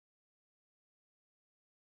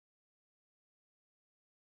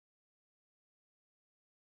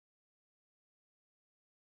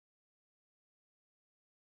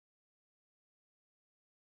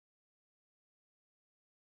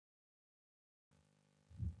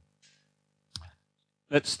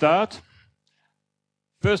let's start.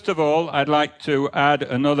 First of all, I'd like to add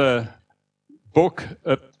another book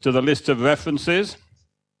to the list of references.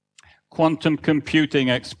 Quantum Computing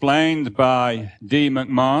Explained by D.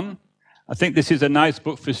 McMahon. I think this is a nice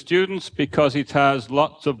book for students because it has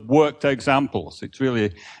lots of worked examples. It's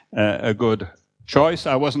really a good choice.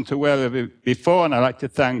 I wasn't aware of it before, and I'd like to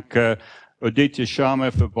thank Aditya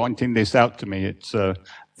Sharma for pointing this out to me. I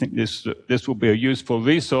think this will be a useful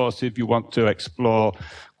resource if you want to explore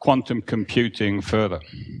quantum computing further.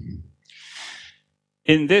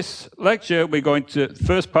 In this lecture, we're going to,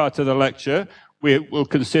 first part of the lecture, we will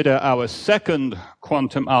consider our second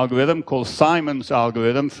quantum algorithm called Simon's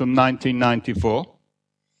algorithm from 1994.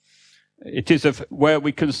 It is where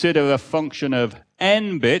we consider a function of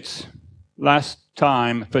n bits. Last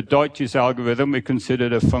time, for Deutsch's algorithm, we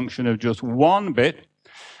considered a function of just 1 bit.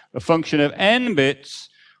 A function of n bits,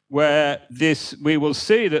 where we will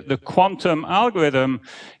see that the quantum algorithm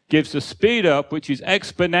gives a speed up which is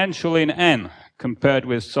exponential in n, compared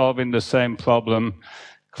with solving the same problem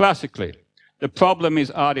classically. The problem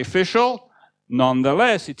is artificial.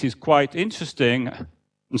 Nonetheless, it is quite interesting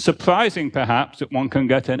and surprising, perhaps, that one can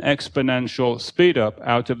get an exponential speed up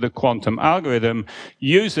out of the quantum algorithm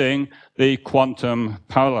using the quantum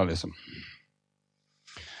parallelism.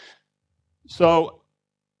 So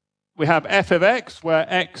we have f of x, where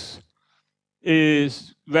x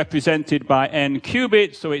is represented by n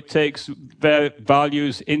qubits, so it takes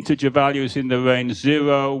values, integer values in the range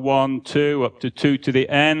 0, 1, 2, up to 2 to the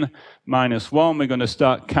n minus 1. We're going to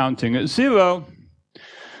start counting at 0.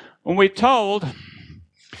 And we're told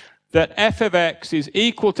that f of x is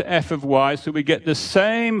equal to f of y, so we get the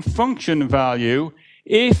same function value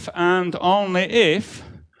if and only if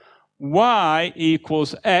y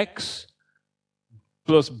equals x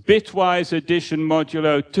plus bitwise addition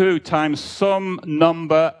modulo 2 times some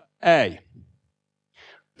number a.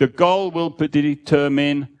 The goal will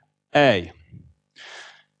determine a.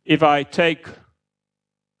 If I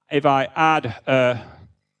add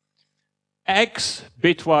x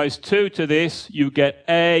bitwise 2 to this, you get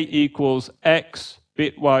a equals x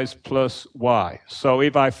bitwise plus y. So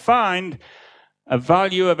if I find a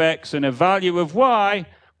value of x and a value of y,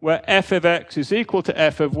 where f of x is equal to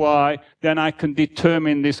f of y, then I can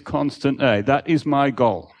determine this constant a. That is my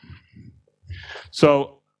goal.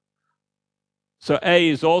 So a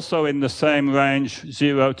is also in the same range,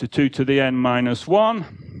 0 to 2 to the n minus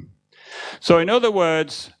 1. So in other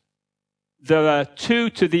words, there are 2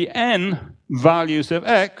 to the n values of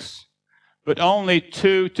x, but only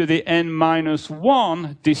 2 to the n minus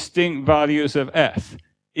 1 distinct values of f,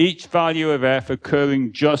 each value of f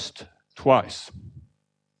occurring just twice.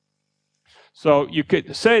 So you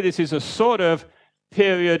could say this is a sort of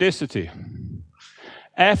periodicity.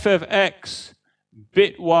 F of x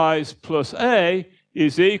bitwise plus a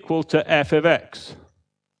is equal to f of x.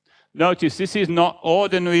 Notice this is not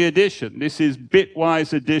ordinary addition. This is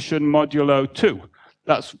bitwise addition modulo 2.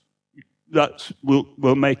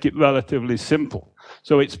 Will make it relatively simple.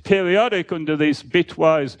 So it's periodic under this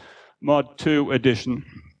bitwise mod 2 addition.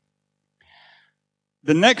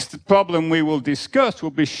 The next problem we will discuss will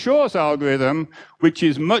be Shor's algorithm, which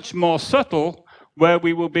is much more subtle, where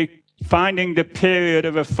we will be finding the period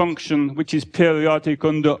of a function which is periodic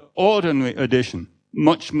under ordinary addition.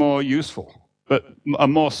 Much more useful, but a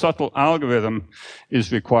more subtle algorithm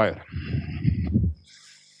is required.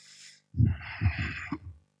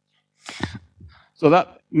 So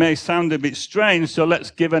that may sound a bit strange, so let's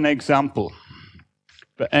give an example.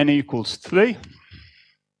 For n equals 3.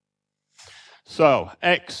 So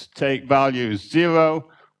x take values 0,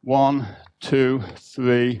 1, 2,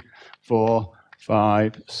 3, 4,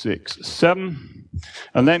 5, 6, 7.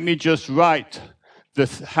 And let me just write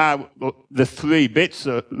how the 3 bits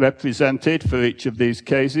are represented for each of these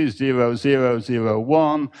cases, 0, 0, 0,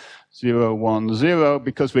 1, 0, 1, 0.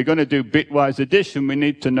 Because we're going to do bitwise addition, we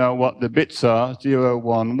need to know what the bits are, 0,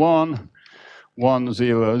 1, 1. 1,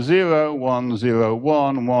 0, 0, 1, 0,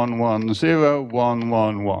 1, 1, 1, 0, 1,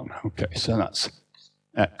 1, 1. Okay, so that's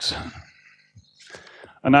x.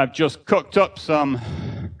 And I've just cooked up some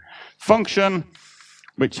function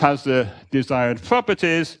which has the desired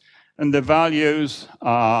properties, and the values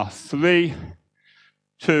are 3,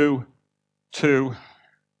 2, 2,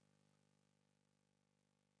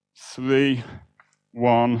 3,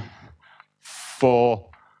 1, 4,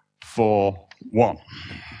 4, 1.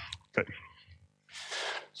 Okay.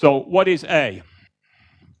 So what is A?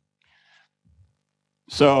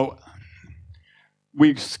 So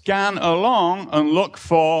we scan along and look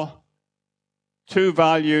for 2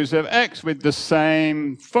 values of x with the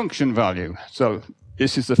same function value. So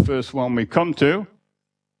this is the first one we come to.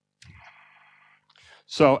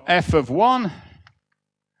 So f of 1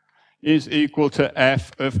 is equal to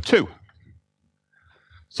f of 2.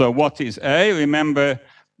 So what is A? Remember,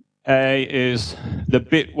 A is the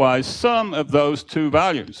bitwise sum of those two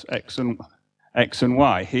values, x and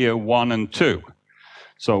y, here 1 and 2.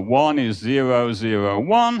 So 1 is 0, 0,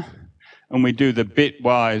 1, and we do the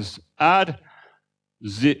bitwise add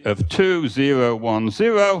of 2, 0, 1,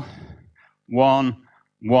 0, 1,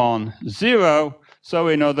 1, 0. So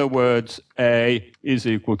in other words, A is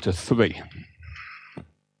equal to 3.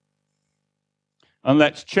 And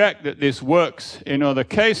let's check that this works in other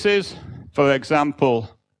cases. For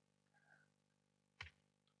example,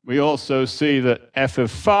 we also see that f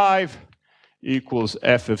of 5 equals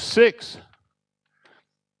f of 6.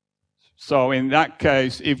 So in that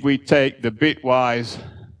case, if we take the bitwise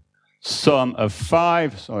sum of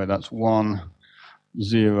 5, sorry, that's 1,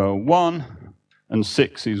 0, 1, and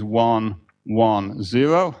 6 is 1, 1,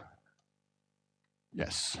 0.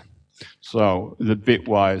 Yes. So the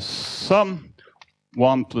bitwise sum,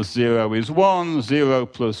 1 plus 0 is 1, 0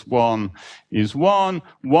 plus 1 is 1,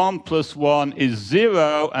 1 plus 1 is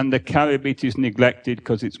 0, and the carry bit is neglected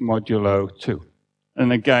because it's modulo 2.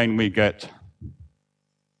 And again, we get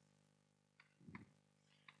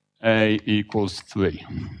A equals 3.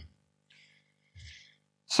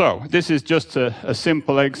 So this is just a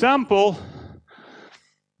simple example.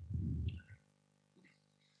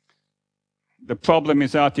 The problem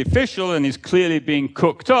is artificial and is clearly being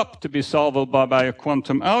cooked up to be solvable by a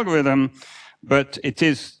quantum algorithm, but it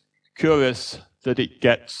is curious that it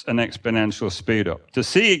gets an exponential speed up. To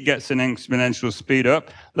see it gets an exponential speed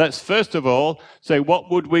up, let's first of all say, what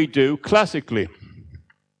would we do classically?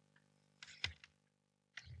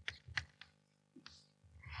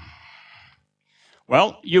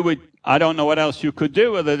 Well, you would, I don't know what else you could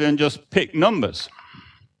do other than just pick numbers.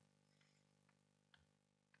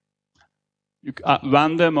 At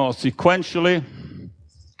random or sequentially,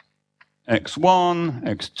 x1,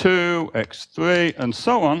 x2, x3, and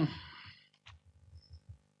so on,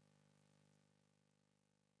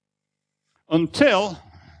 until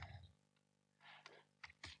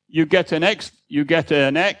you get an x,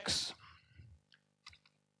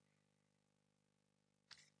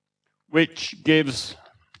 which gives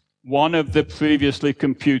one of the previously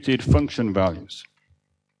computed function values.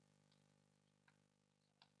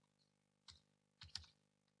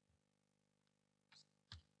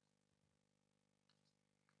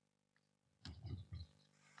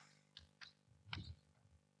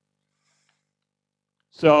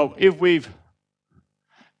 So if we've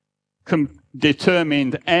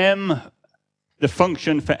determined m, the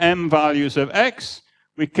function for m values of x,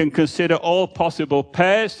 we can consider all possible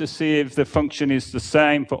pairs to see if the function is the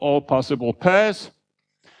same for all possible pairs.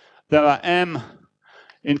 There are m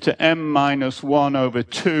into m minus 1 over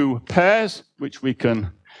 2 pairs, which we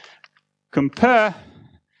can compare.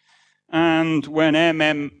 And when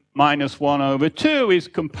m minus 1 over 2 is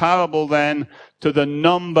comparable then to the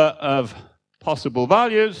number of possible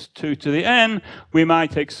values, 2 to the n, we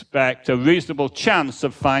might expect a reasonable chance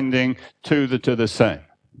of finding two that are the same.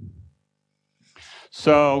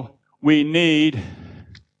 So we need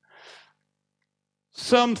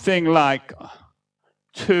something like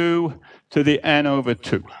 2 to the n over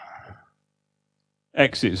 2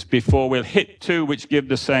 x's before we'll hit 2, which give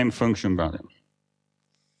the same function value.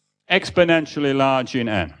 Exponentially large in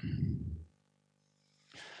n.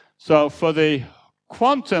 So for the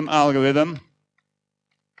quantum algorithm,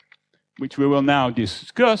 which we will now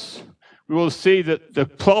discuss, we will see that the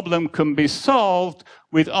problem can be solved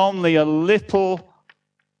with only a little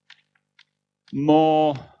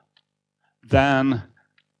more than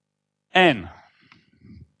n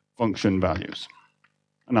function values.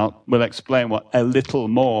 And we'll explain what a little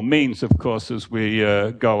more means, of course, as we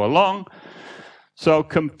go along. So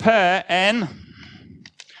compare n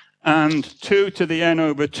and 2 to the n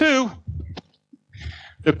over 2.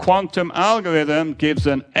 The quantum algorithm gives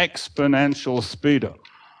an exponential speedup.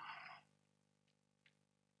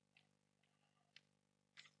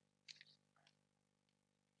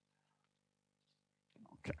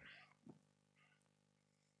 Okay.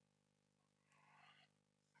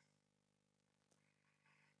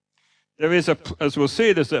 There is as we'll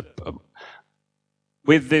see, there's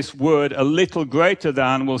with this word a little greater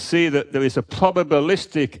than, we'll see that there is a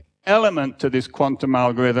probabilistic element to this quantum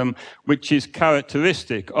algorithm, which is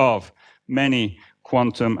characteristic of many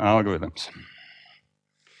quantum algorithms.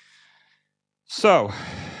 So,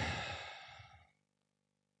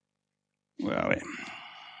 where are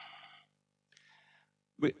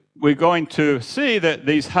we? We're going to see that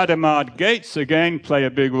these Hadamard gates again play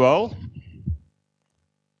a big role.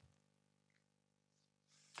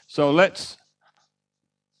 So let's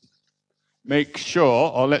make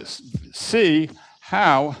sure, or let's see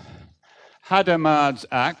how Hadamard's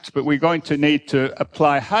act, but we're going to need to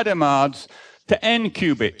apply Hadamard's to n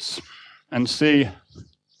qubits and see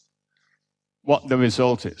what the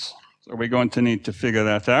result is. So we're going to need to figure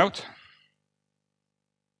that out.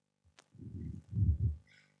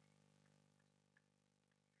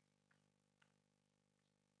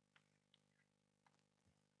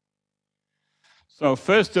 So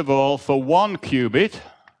first of all, for 1 qubit,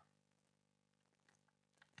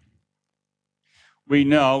 we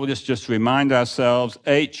know, let's just remind ourselves,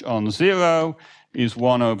 h on 0 is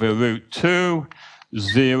 1 over root 2,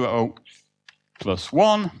 0 plus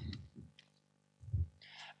 1.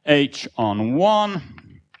 H on 1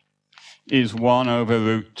 is 1 over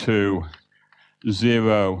root 2,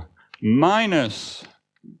 0 minus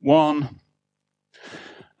 1.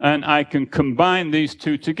 And I can combine these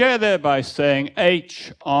two together by saying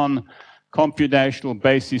h on computational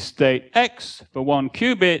basis state x for 1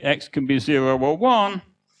 qubit, x can be 0 or 1,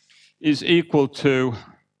 is equal to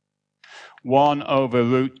 1 over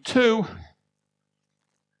root 2,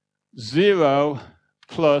 0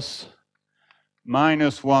 plus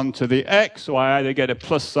minus 1 to the x, so I either get a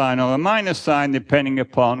plus sign or a minus sign depending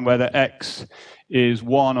upon whether x is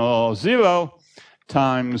 1 or 0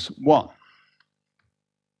 times 1.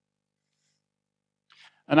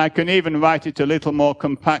 And I can even write it a little more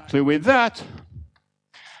compactly with that.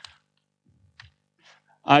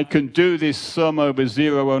 I can do this sum over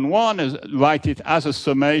 0 and 1, write it as a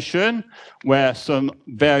summation, where some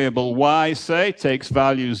variable y, say, takes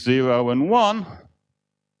values 0 and 1.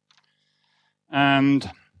 And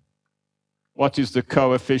what is the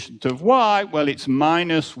coefficient of y? Well, it's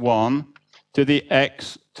minus 1 to the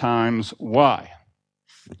x times y.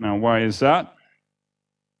 Now, why is that?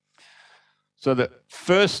 So the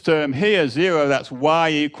first term here, 0, that's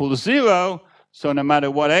y equals 0. So no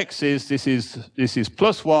matter what x is, this is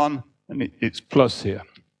plus 1, and it's plus here.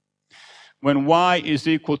 When y is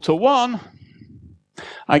equal to 1,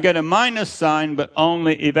 I get a minus sign, but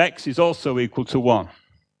only if x is also equal to 1.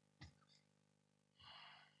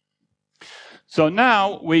 So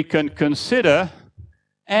now we can consider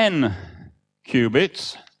n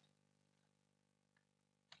qubits.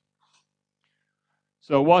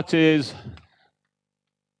 So what is...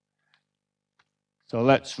 So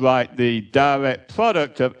let's write the direct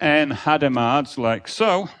product of n Hadamards like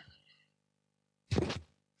so.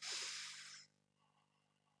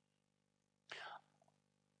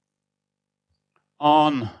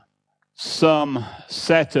 On some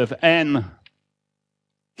set of n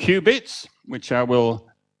qubits, which I will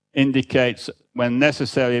indicate when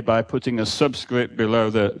necessary by putting a subscript below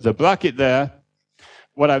the bracket there.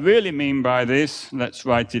 What I really mean by this, let's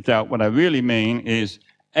write it out. What I really mean is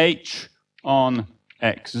h on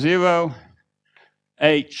x0,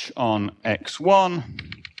 h on x1,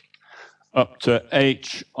 up to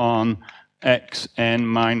h on xn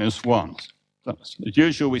minus 1. So, as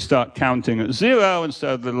usual, we start counting at 0, and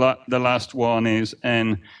so the last one is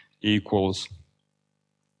n equals,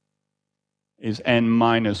 is n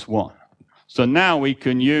minus 1. So now we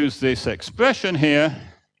can use this expression here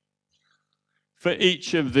for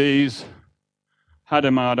each of these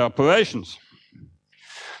Hadamard operations.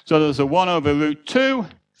 So there's a 1 over root 2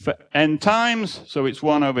 for n times, so it's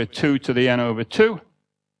 1 over 2 to the n over 2.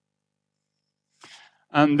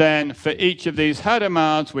 And then for each of these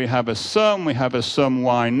Hadamards, we have a sum. We have a sum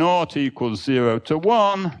y0 equals 0 to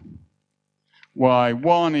 1,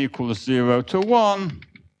 y1 equals 0 to 1,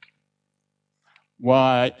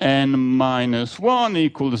 yn minus 1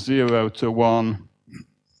 equals 0 to 1,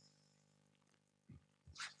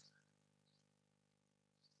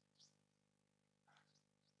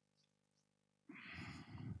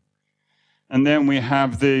 and then we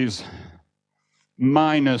have these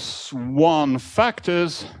minus 1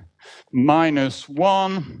 factors, minus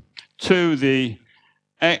 1 to the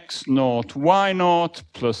x0, y0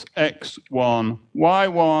 plus x1,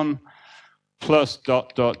 y1 plus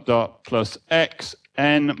dot, dot, dot plus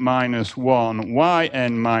xn minus 1,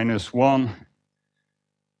 yn minus 1.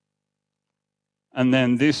 And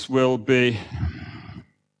then this will be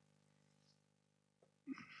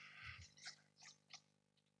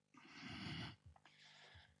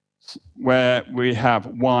where we have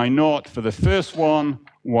y0 for the first one,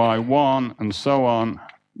 y1, and so on,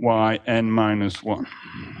 yn minus 1.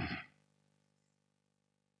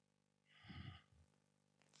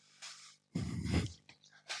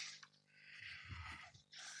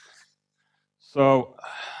 So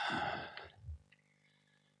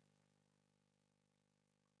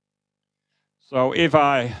if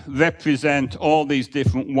I represent all these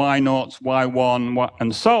different y0s, y1,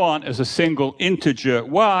 and so on as a single integer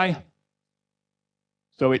y,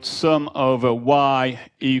 So it's sum over y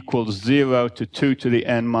equals 0 to 2 to the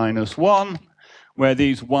n minus 1, where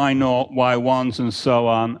these y0, y1s, and so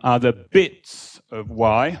on are the bits of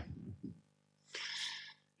y.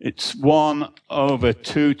 It's 1 over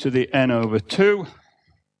 2 to the n over 2,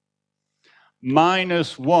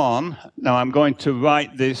 minus 1. Now I'm going to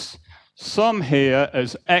write this sum here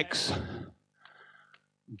as x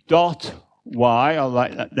dot y, I'll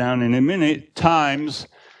write that down in a minute, times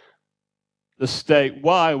the state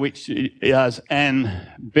y, which has n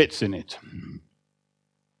bits in it.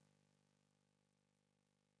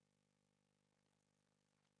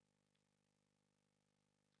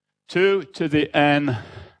 Two to the n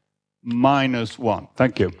minus 1.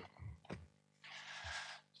 Thank you.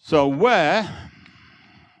 So where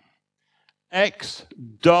x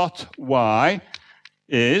dot y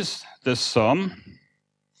is the sum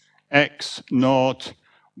x naught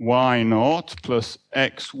y naught plus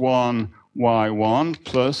x1 y1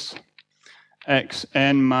 plus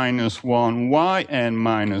xn minus 1 yn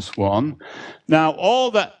minus 1. Now,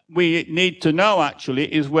 all that we need to know, actually,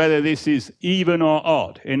 is whether this is even or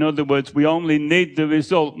odd. In other words, we only need the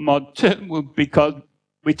result mod 2 because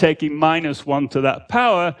we're taking minus 1 to that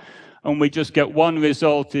power, and we just get one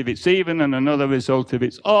result if it's even and another result if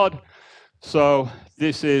it's odd. So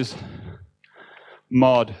this is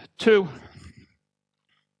mod 2.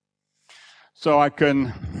 So I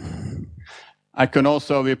can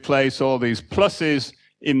also replace all these pluses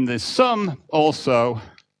in the sum also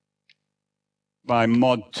by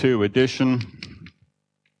mod 2 addition.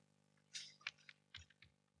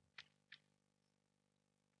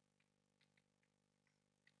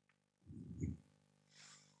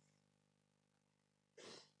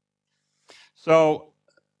 So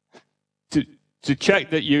to check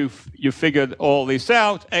that you figured all this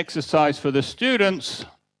out, exercise for the students.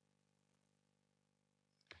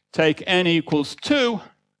 Take n equals 2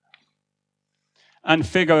 and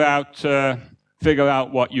figure out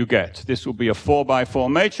what you get. This will be a 4 by 4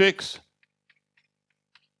 matrix.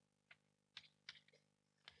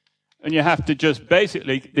 And you have to just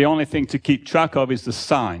basically, the only thing to keep track of is the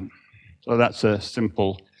sign. So that's a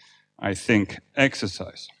simple, I think,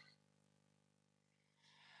 exercise.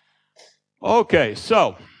 Okay,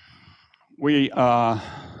 so we are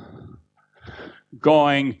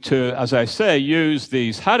going to, as I say, use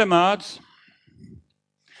these Hadamards.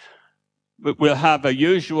 But we'll have a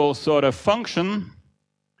usual sort of function.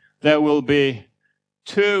 There will be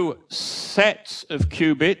two sets of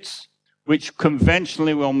qubits, which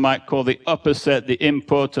conventionally we might call the upper set the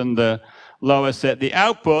input and the lower set the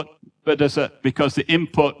output. But because the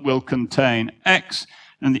input will contain x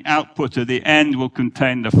and the output at the end will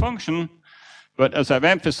contain the function. But as I've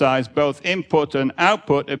emphasized, both input and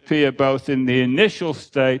output appear both in the initial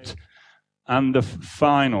state and the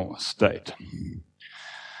final state.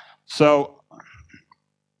 So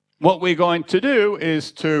what we're going to do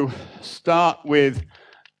is to start with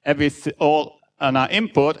everything, all on our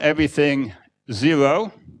input, everything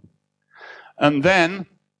 0, and then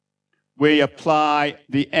we apply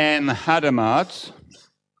the n Hadamards.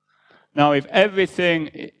 Now, if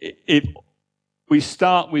we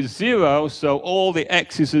start with 0, so all the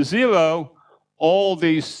x's are 0, all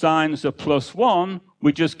these signs are +1,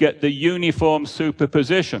 we just get the uniform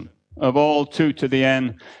superposition of all 2 to the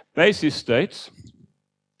n basis states.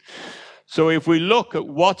 So if we look at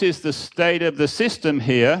what is the state of the system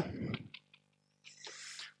here,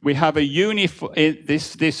 we have a uniform,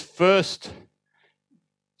 this first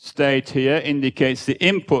state here indicates the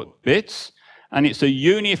input bits, and it's a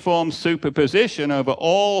uniform superposition over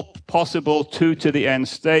all possible 2 to the n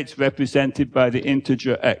states represented by the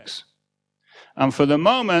integer x. And for the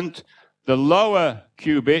moment, the lower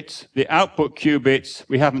qubits, the output qubits,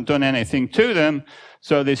 we haven't done anything to them,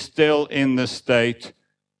 so they're still in the state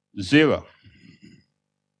 0.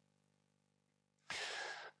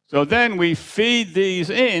 So then we feed these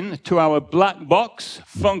in to our black box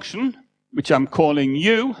function, which I'm calling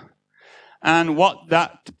u, and what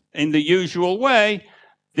that, in the usual way,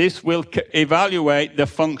 this will evaluate the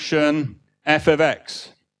function f of x.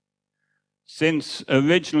 Since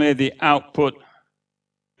originally the output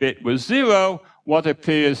bit was 0, what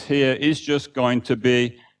appears here is just going to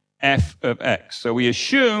be f of x. So we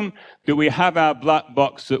assume that we have our black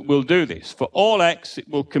box that will do this. For all x, it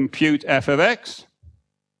will compute f of x.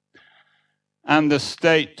 And the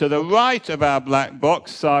state to the right of our black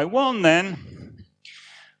box, psi1 then,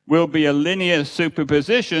 will be a linear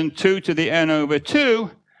superposition, 2 to the n over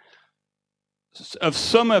 2, of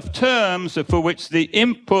sum of terms for which the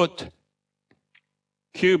input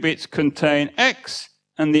qubits contain x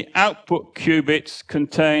and the output qubits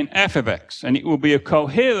contain f of x. And it will be a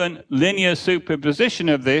coherent linear superposition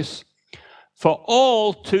of this for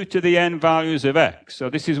all 2 to the n values of x.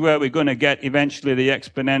 So this is where we're going to get eventually the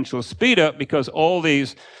exponential speed up, because all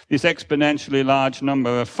this exponentially large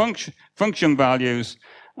number of function values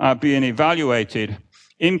are being evaluated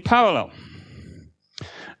in parallel.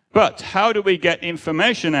 But how do we get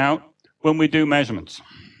information out when we do measurements?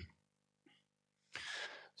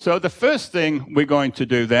 So the first thing we're going to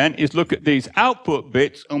do then is look at these output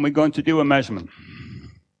bits, and we're going to do a measurement.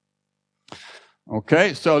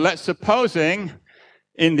 Okay, so let's supposing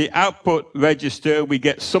in the output register we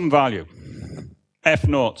get some value,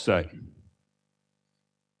 F0, say.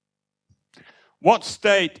 What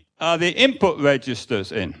state are the input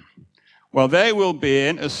registers in? Well, they will be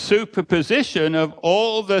in a superposition of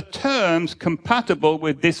all the terms compatible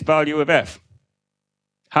with this value of f.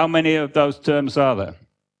 How many of those terms are there?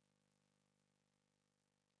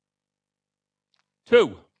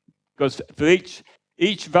 2, because for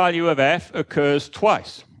each value of f occurs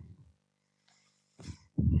twice.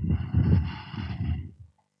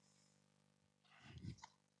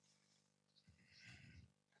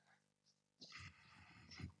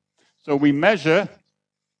 So we measure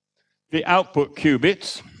the output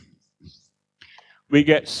qubits. We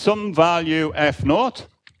get some value f0,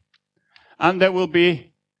 and there will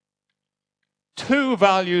be 2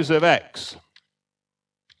 values of x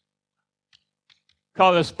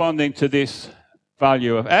corresponding to this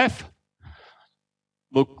value of f.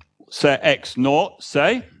 We'll say x0,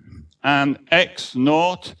 say, and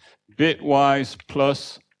x0 bitwise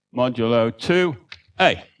plus modulo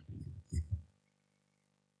 2a.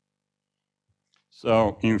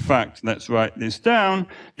 So, in fact, let's write this down.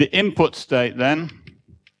 The input state then,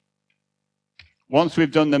 once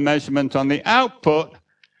we've done the measurement on the output,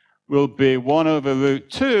 will be 1 over root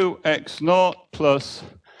 2 x0 plus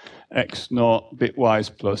x0 bitwise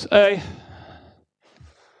plus a.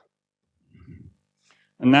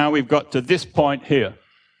 And now we've got to this point here.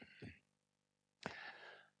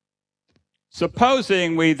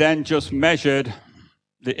 Supposing we then just measured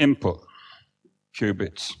the input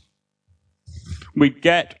qubits, we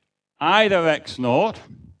get either x0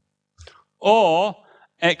 or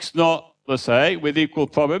x0 plus a with equal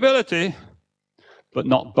probability, but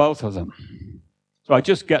not both of them. So I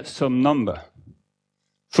just get some number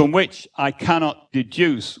from which I cannot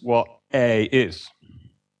deduce what a is.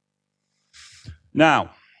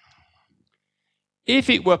 Now, if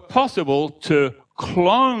it were possible to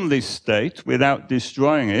clone this state without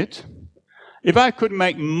destroying it, if I could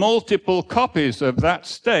make multiple copies of that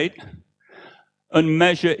state and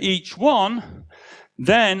measure each one,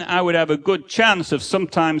 then I would have a good chance of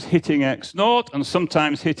sometimes hitting x0 and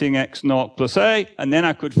sometimes hitting x0 plus a, and then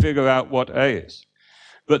I could figure out what a is.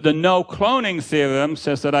 But the no cloning theorem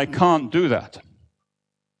says that I can't do that.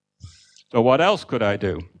 So what else could I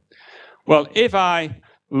do? Well, if I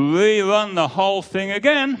rerun the whole thing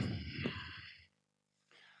again,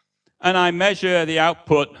 and I measure the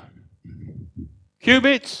output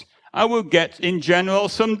qubits, I will get, in general,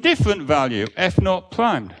 some different value, f0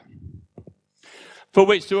 primed, for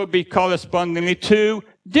which there will be correspondingly 2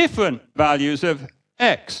 different values of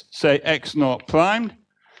x, say x0 primed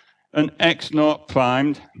and x0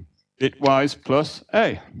 primed bitwise plus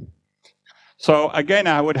a. So again,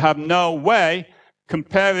 I would have no way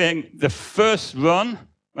comparing the first run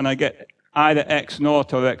when I get either x0 or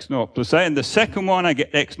x0 plus a, and the second one I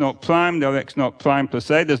get x0 primed or x0 primed plus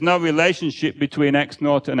a. There's no relationship between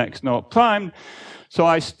x0 and x0 primed, so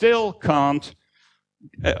I still can't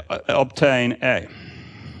obtain a.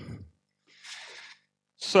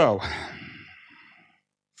 So,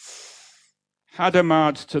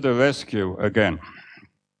 Hadamard to the rescue again.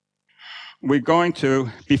 We're going to,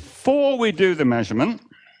 before we do the measurement,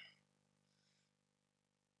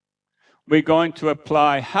 we're going to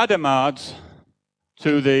apply Hadamards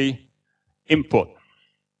to the input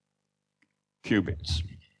qubits.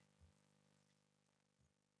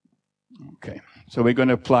 Okay, so we're going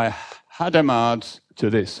to apply Hadamards to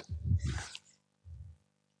this.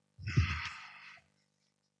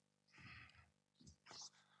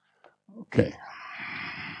 Okay,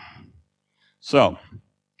 so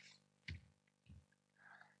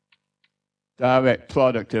direct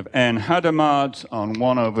product of n Hadamards on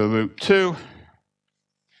 1 over root 2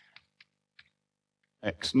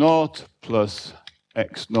 x0 plus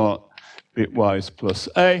x0 bitwise plus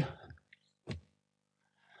a.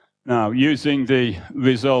 Now, using the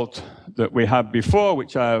result that we had before,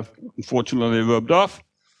 which I have unfortunately rubbed off,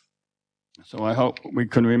 so I hope we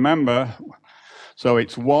can remember. So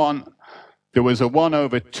it's 1, there was a 1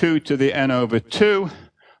 over 2 to the n over 2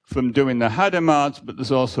 from doing the Hadamard's, but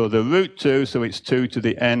there's also the root 2, so it's 2 to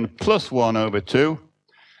the n plus 1 over 2.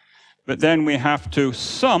 But then we have to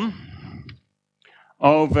sum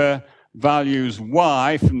over values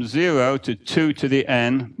y from 0 to 2 to the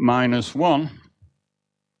n minus 1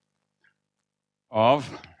 of,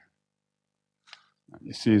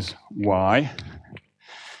 this is y.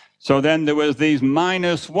 So then there was these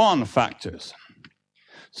minus 1 factors.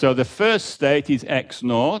 So the first state is x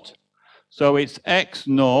naught. So it's x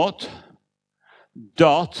naught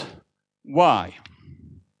dot y,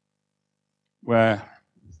 where,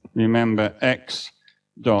 remember, x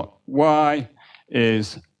dot y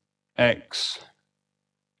is x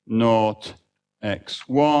naught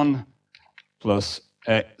x1 plus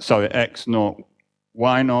x naught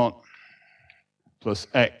y naught plus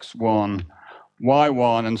x1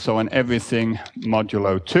 y1, and so on, everything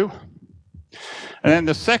modulo 2. And then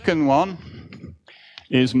the second one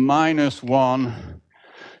is minus 1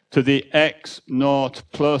 to the x naught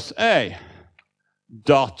plus a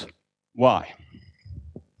dot y.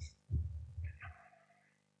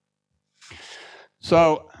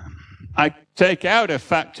 So I take out a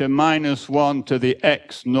factor minus 1 to the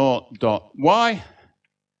x naught dot y,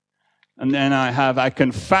 and then I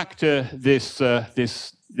can factor this,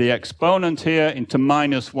 the exponent here into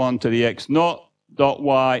minus 1 to the x naught dot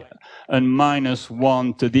y and minus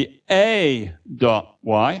 1 to the a dot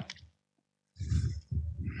y.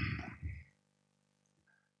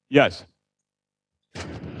 Yes.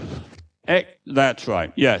 That's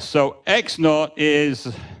right. Yes. So x naught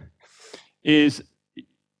is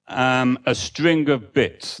a string of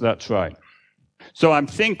bits. That's right. So I'm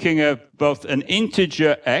thinking of both an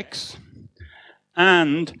integer x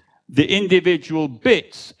and the individual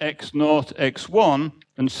bits x naught, x1,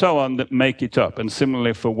 and so on that make it up, and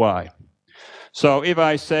similarly for y. So if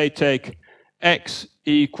I say take x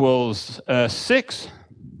equals 6,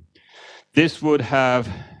 this would have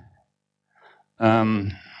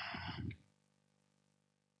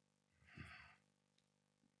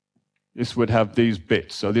these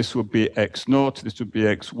bits. So this would be x naught, this would be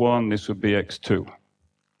x1, this would be x2.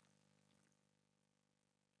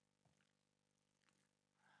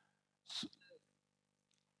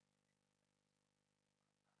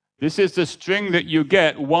 This is the string that you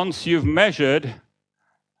get once you've measured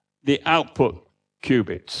the output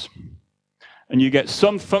qubits. And you get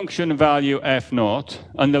some function value f naught,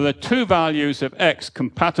 and there are two values of x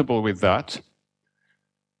compatible with that,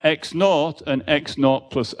 x naught and x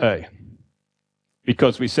naught plus a.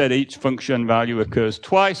 Because we said each function value occurs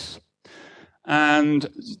twice, and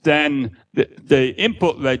then the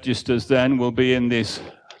input registers then will be in this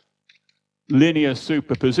linear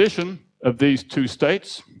superposition of these two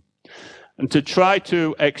states. And to try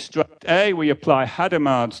to extract A, we apply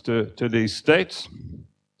Hadamard's to these states.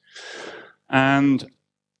 And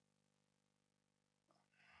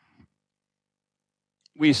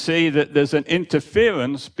we see that there's an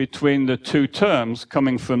interference between the two terms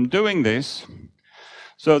coming from doing this,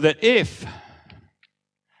 so that if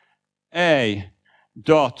A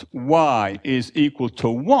dot y is equal to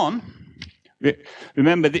 1,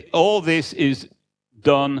 remember all this is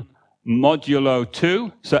done modulo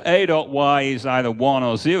 2, so a dot y is either 1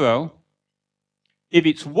 or 0. If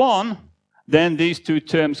it's 1, then these two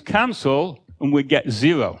terms cancel and we get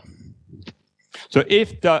 0. So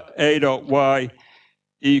if a dot y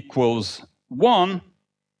equals 1,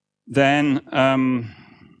 then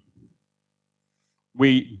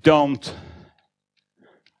we don't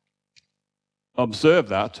observe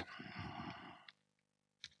that.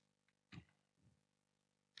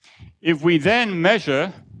 If we then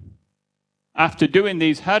measure, after doing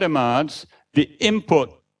these Hadamard's, the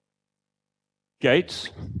input gates,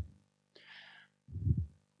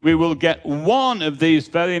 we will get one of these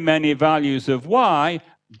very many values of y,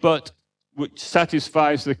 but which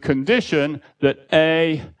satisfies the condition that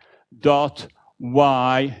a dot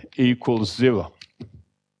y equals 0.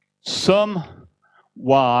 Some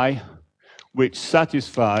y which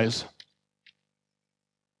satisfies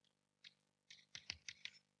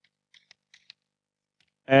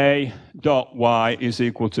a dot y is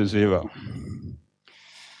equal to 0.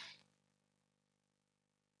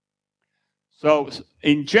 So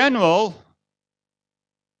in general,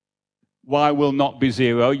 y will not be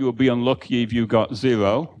 0. You will be unlucky if you got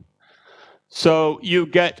 0. So you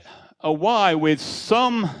get a y with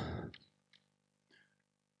some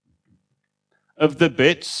of the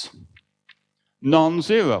bits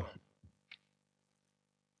non-zero.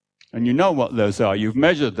 And you know what those are. You've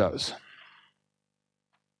measured those.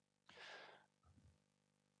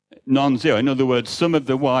 Non-zero. In other words, some of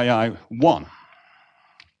the yi 1.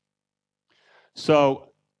 So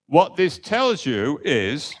what this tells you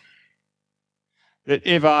is that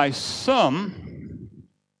if I sum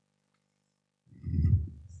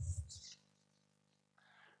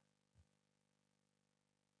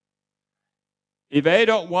if A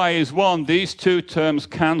dot Y is 1, these two terms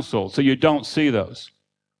cancel, so you don't see those.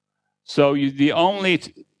 So the only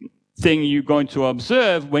thing you're going to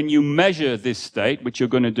observe when you measure this state, which you're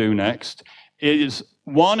going to do next, is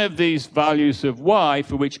one of these values of Y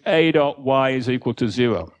for which A dot Y is equal to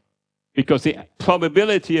 0. Because the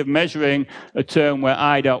probability of measuring a term where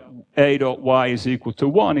A dot Y is equal to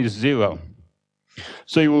 1 is 0.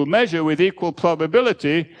 So you will measure with equal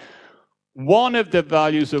probability one of the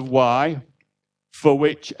values of Y for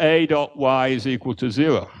which A dot Y is equal to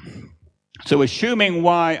 0. So assuming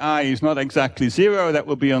yi is not exactly 0, that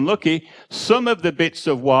will be unlucky, some of the bits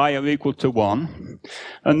of y are equal to 1.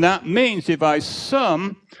 And that means if I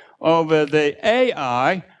sum over the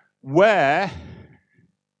ai where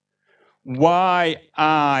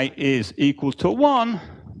yi is equal to 1,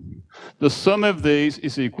 the sum of these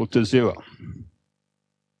is equal to 0.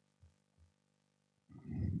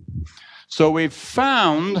 So we've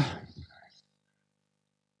found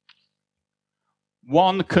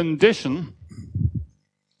one condition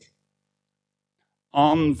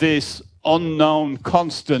on this unknown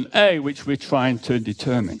constant a, which we're trying to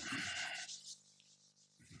determine.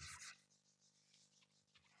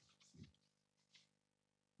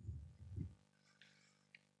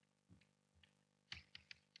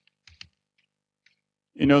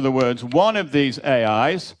 In other words, one of these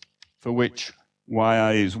ai's, for which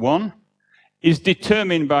yi is 1, is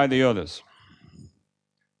determined by the others.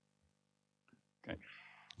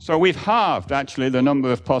 So we've halved, actually, the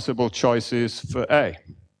number of possible choices for A.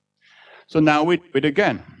 So now we do it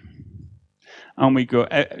again. And we go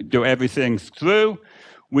do everything through.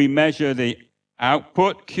 We measure the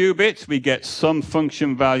output qubits. We get some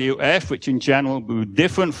function value f, which in general will be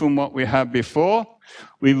different from what we had before.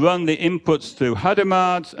 We run the inputs through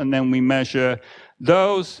Hadamard's, and then we measure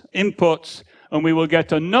those inputs, and we will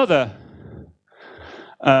get another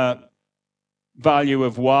value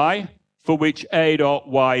of y, for which a dot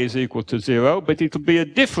y is equal to 0, but it will be a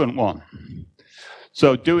different one.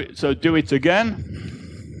 So do it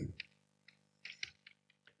again.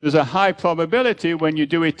 There's a high probability when you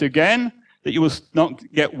do it again that you will not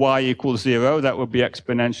get y equals 0. That would be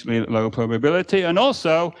exponentially low probability. And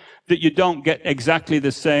also that you don't get exactly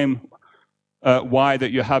the same y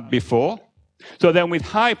that you had before. So then with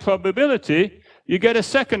high probability, you get a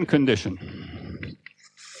second condition.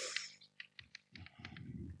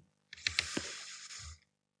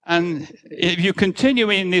 And if you continue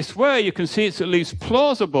in this way, you can see it's at least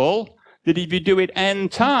plausible that if you do it n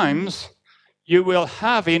times, you will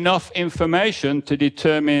have enough information to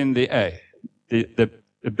determine the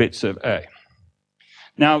bits of A.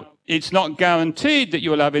 Now, it's not guaranteed that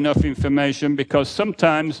you will have enough information, because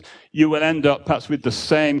sometimes you will end up perhaps with the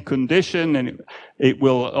same condition, and it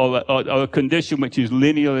will, or a condition which is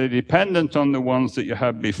linearly dependent on the ones that you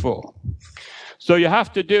had before. So you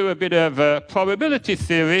have to do a bit of probability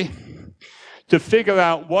theory to figure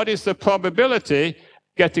out what is the probability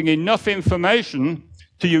getting enough information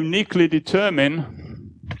to uniquely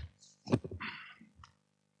determine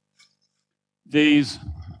these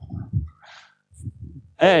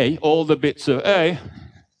A, all the bits of A.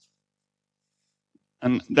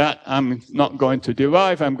 And that I'm not going to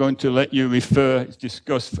derive. I'm going to let you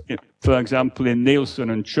discuss, for example, in Nielsen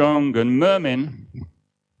and Chung and Mermin.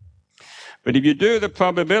 But if you do the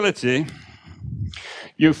probability,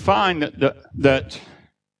 you find that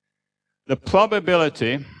the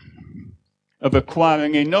probability of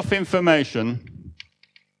acquiring enough information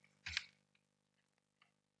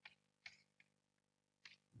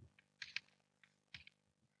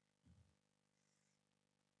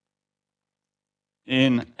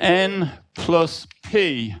in n plus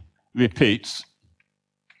p repeats,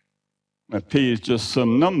 where p is just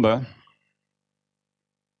some number,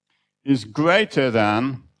 is greater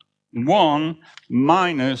than 1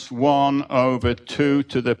 minus 1 over 2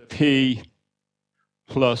 to the p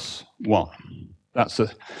plus 1.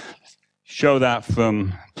 Show that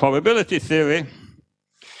from probability theory.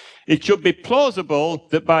 It should be plausible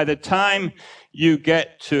that by the time you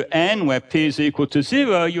get to n, where p is equal to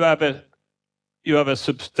 0, you have a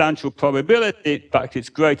substantial probability, in fact it's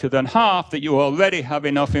greater than half, that you already have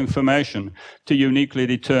enough information to uniquely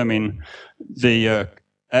determine the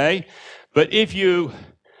A. But if you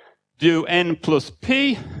do n plus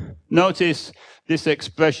p, notice this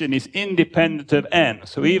expression is independent of n.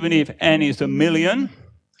 So even if n is 1,000,000,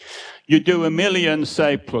 you do 1,000,000,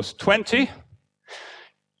 say, plus 20,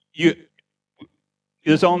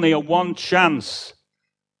 there's only a 1 chance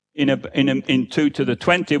in 2 to the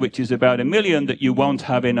 20, which is about 1 million, that you won't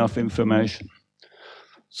have enough information.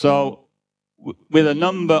 So with a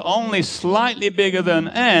number only slightly bigger than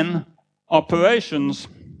n operations,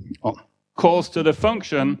 or calls to the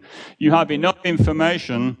function, you have enough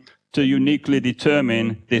information to uniquely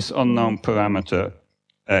determine this unknown parameter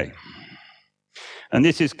A. And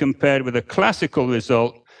this is compared with a classical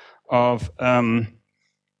result of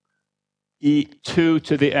E2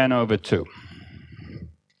 to the n over 2.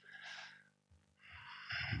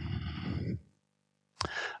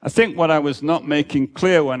 I think what I was not making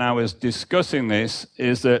clear when I was discussing this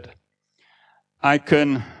is that I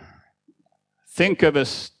can think of a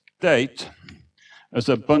state as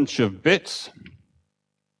a bunch of bits.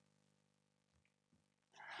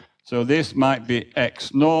 So this might be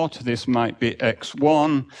x0, this might be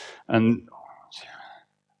x1, and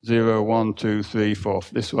 0, 1, 2, 3, 4.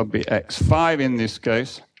 This would be x5 in this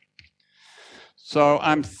case. So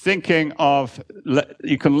I'm thinking of,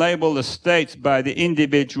 you can label the states by the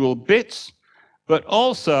individual bits, but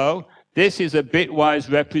also this is a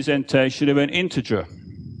bitwise representation of an integer.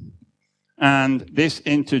 And this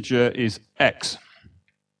integer is x.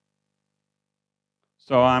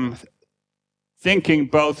 So I'm thinking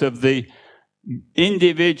both of the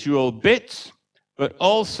individual bits, but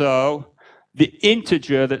also the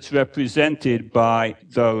integer that's represented by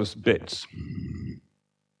those bits.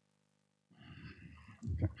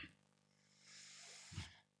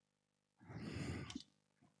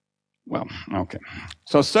 Well, okay.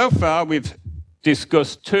 So far we've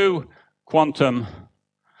discussed 2 quantum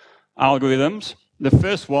algorithms. The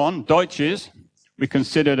first one, Deutsch's, we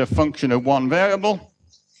considered a function of 1 variable.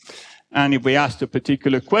 And if we asked a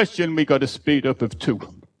particular question, we got a speed up of 2.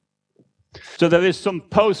 So there is some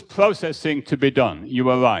post-processing to be done, you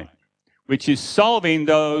are right, which is solving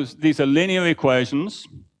these are linear equations,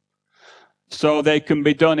 so they can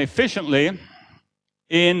be done efficiently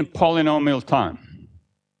in polynomial time.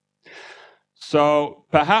 So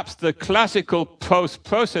perhaps the classical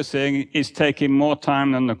post-processing is taking more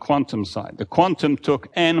time than the quantum side. The quantum took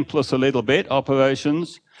n plus a little bit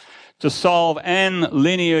operations. To solve n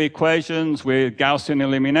linear equations with Gaussian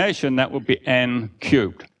elimination, that would be n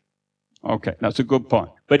cubed. Okay, that's a good point.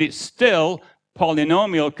 But it's still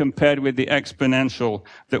polynomial compared with the exponential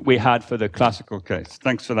that we had for the classical case.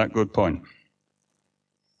 Thanks for that good point.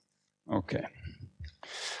 Okay.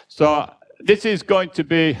 So this is going to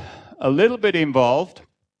be a little bit involved.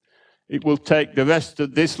 It will take the rest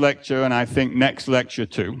of this lecture and I think next lecture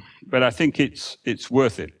too, but I think it's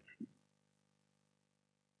worth it.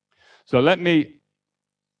 So let me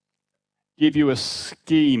give you a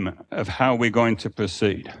scheme of how we're going to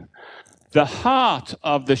proceed. The heart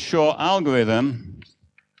of the Shor algorithm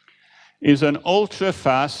is an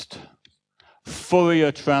ultra-fast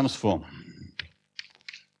Fourier transform.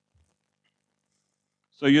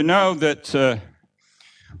 So you know that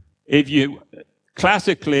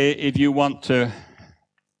classically, if you want to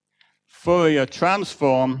Fourier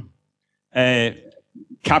transform a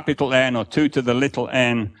capital N or 2 to the little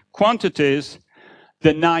n quantities,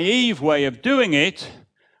 the naive way of doing it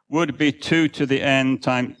would be 2 to the n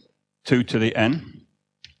times 2 to the n.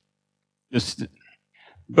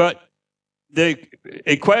 But the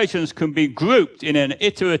equations can be grouped in an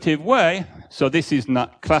iterative way, so this is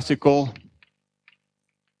not classical,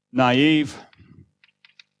 naive.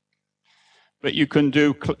 But you can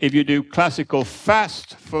do, if you do classical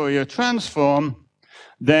fast Fourier transform,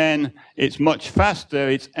 then it's much faster.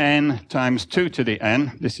 It's n times 2 to the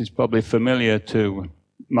n. This is probably familiar to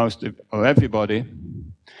most or everybody.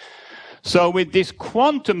 So with this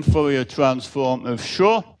quantum Fourier transform of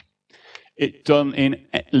Shor, it's done in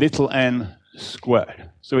little n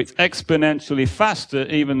squared. So it's exponentially faster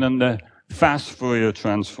even than the fast Fourier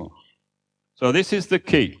transform. So this is the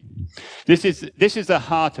key. This is the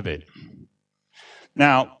heart of it.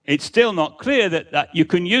 Now, it's still not clear that you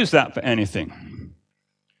can use that for anything.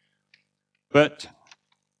 But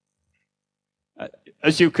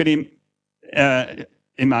as you could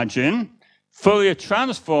imagine, Fourier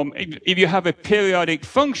transform, if you have a periodic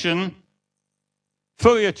function,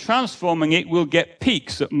 Fourier transforming it will get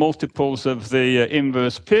peaks at multiples of the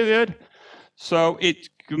inverse period. So it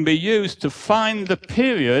can be used to find the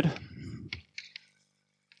period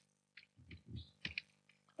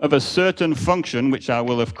of a certain function, which I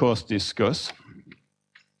will, of course, discuss.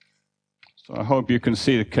 So I hope you can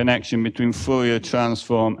see the connection between Fourier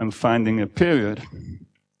transform and finding a period.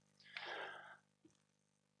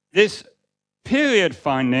 This period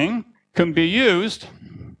finding can be used,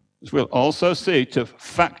 as we'll also see, to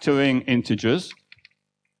factoring integers.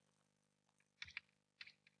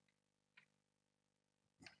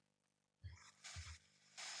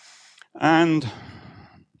 And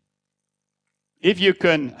if you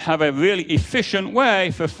can have a really efficient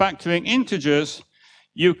way for factoring integers,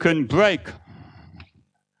 you can break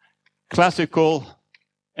classical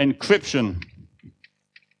encryption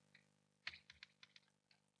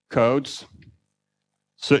codes,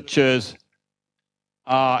 such as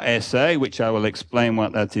RSA, which I will explain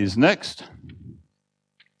what that is next.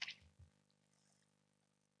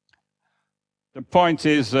 The point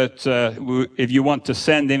is that if you want to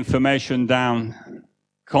send information down,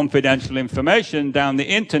 confidential information down the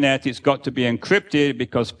internet, it's got to be encrypted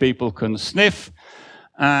because people can sniff.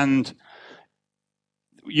 And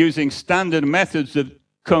using standard methods of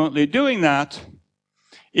currently doing that,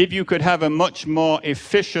 if you could have a much more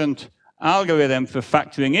efficient algorithm for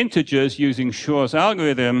factoring integers using Shor's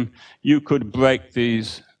algorithm, you could break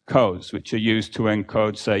these codes, which are used to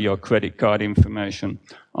encode, say, your credit card information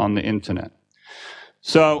on the internet.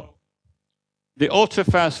 So the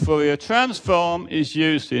ultrafast Fourier transform is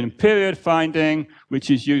used in period finding, which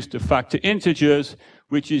is used to factor integers,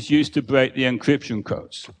 which is used to break the encryption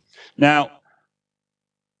codes. Now,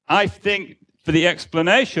 I think for the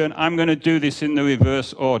explanation, I'm going to do this in the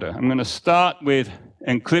reverse order. I'm going to start with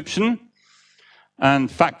encryption and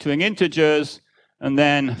factoring integers, and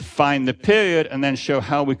then find the period, and then show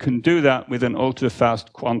how we can do that with an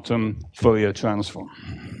ultrafast quantum Fourier transform.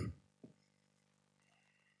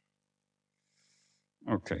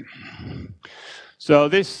 Okay. So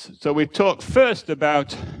we talk first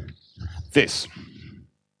about this,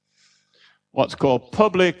 what's called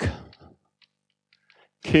public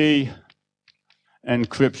key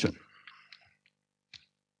encryption.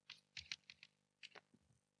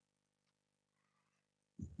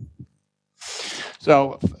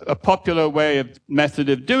 So a popular method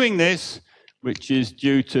of doing this, which is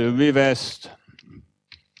due to Rivest,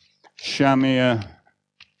 Shamir,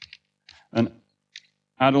 and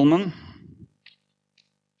Adelman,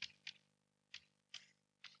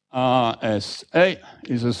 RSA,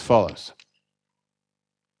 is as follows.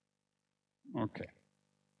 Okay.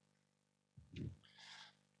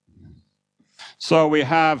 So we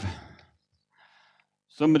have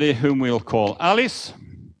somebody whom we'll call Alice,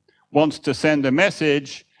 wants to send a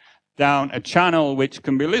message down a channel which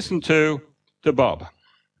can be listened to Bob.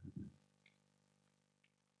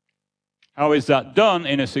 How is that done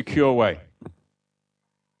in a secure way?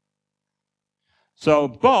 So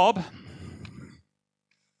Bob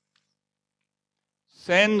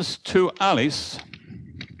sends to Alice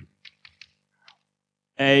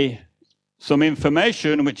some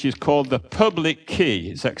information which is called the public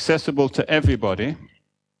key. It's accessible to everybody.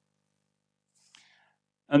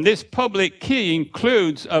 And this public key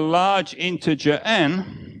includes a large integer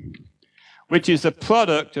n, which is a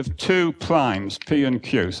product of two primes, p and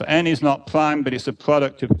q. So n is not prime, but it's a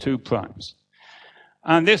product of two primes.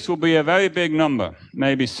 And this will be a very big number,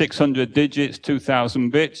 maybe 600 digits,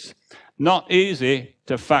 2,000 bits. Not easy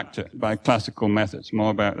to factor by classical methods.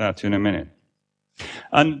 More about that in a minute.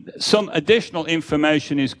 And some additional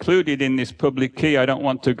information is included in this public key. I don't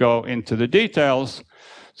want to go into the details.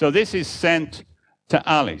 So this is sent to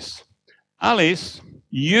Alice. Alice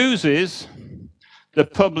uses the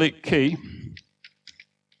public key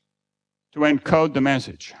to encode the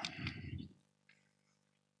message.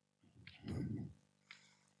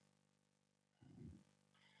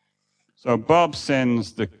 So Bob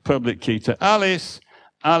sends the public key to Alice.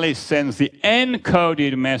 Alice sends the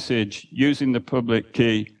encoded message using the public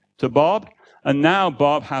key to Bob. And now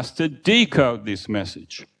Bob has to decode this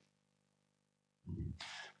message.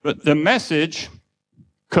 But the message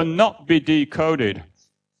cannot be decoded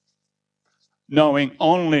knowing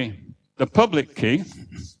only the public key.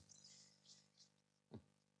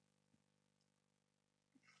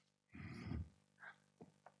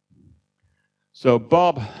 So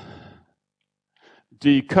Bob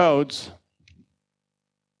decodes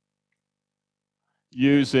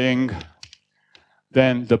using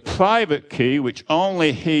then the private key, which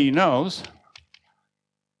only he knows,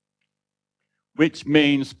 which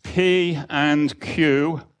means P and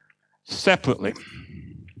Q separately.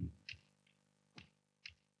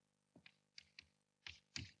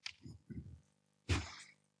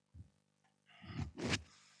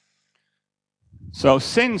 So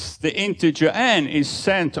since the integer n is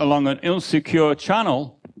sent along an insecure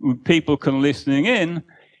channel with people can listening in,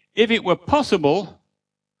 if it were possible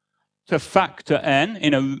to factor n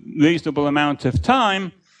in a reasonable amount of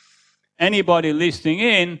time, anybody listening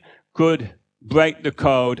in could break the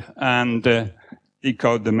code and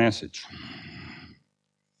decode the message.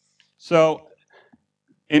 So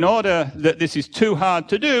in order that this is too hard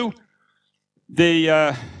to do,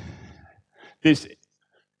 this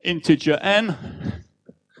integer n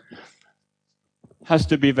has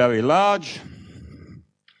to be very large.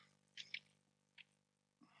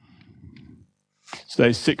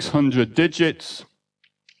 Say 600 digits,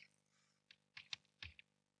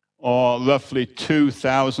 or roughly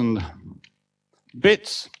 2,000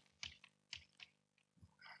 bits.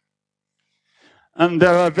 And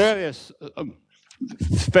there are various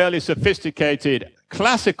fairly sophisticated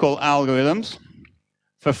classical algorithms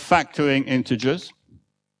for factoring integers.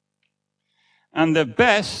 And the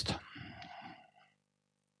best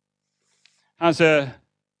has a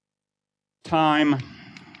time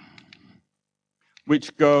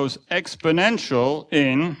which goes exponential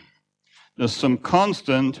in, there's some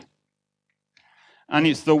constant, and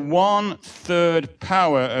it's the 1/3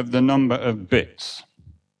 power of the number of bits.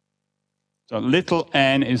 So little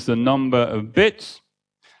n is the number of bits.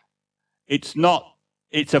 It's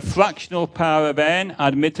a fractional power of n,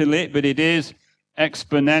 admittedly, but it is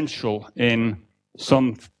exponential in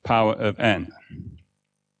some power of n.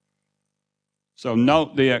 So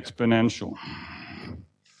note the exponential.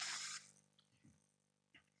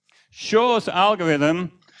 Shor's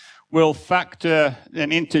algorithm will factor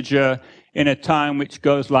an integer in a time which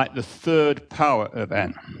goes like the 3rd power of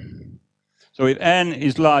n. So if n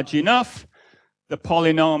is large enough, the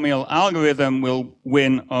polynomial algorithm will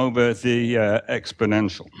win over the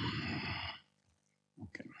exponential.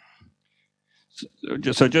 Okay.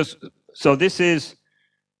 So this is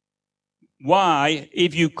why,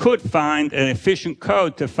 if you could find an efficient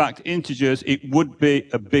code to factor integers, it would be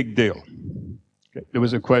a big deal. Okay. There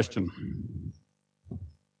was a question.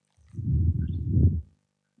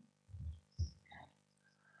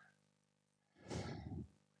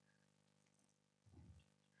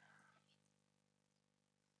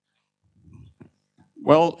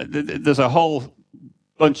 Well, there's a whole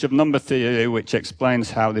bunch of number theory which explains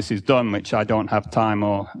how this is done, which I don't have time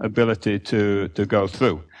or ability to go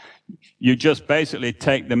through. You just basically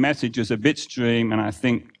take the message as a bit stream, and I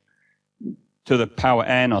think to the power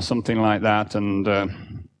n or something like that, and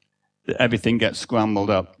everything gets scrambled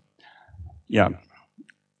up. Yeah,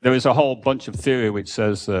 there is a whole bunch of theory which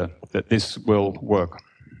says that this will work.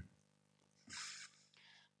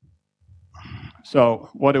 So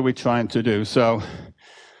what are we trying to do? So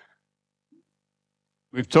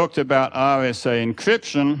we've talked about RSA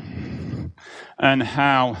encryption and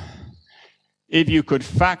how if you could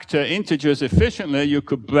factor integers efficiently, you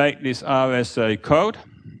could break this RSA code.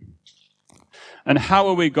 And how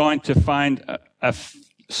are we going to find a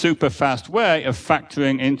super fast way of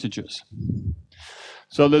factoring integers?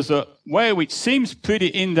 So there's a way which seems pretty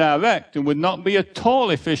indirect and would not be at all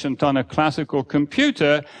efficient on a classical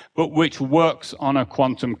computer, but which works on a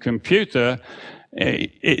quantum computer,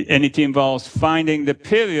 and it involves finding the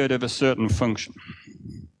period of a certain function.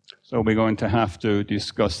 So we're going to have to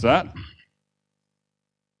discuss that.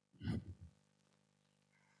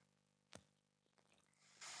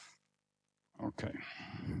 Okay.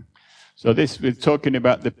 So we're talking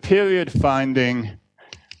about the period finding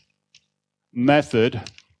method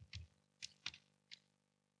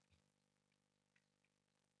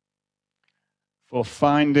for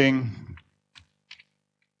finding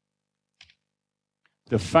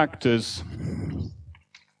the factors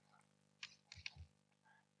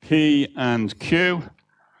P and Q.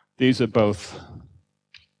 These are both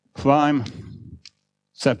prime,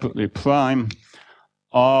 separately prime,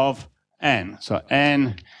 of n. So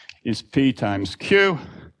n is P times Q,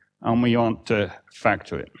 and we want to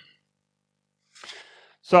factor it.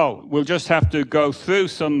 So we'll just have to go through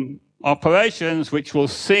some operations which will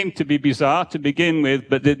seem to be bizarre to begin with,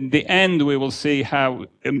 but in the end we will see how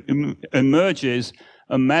emerges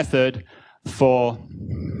a method for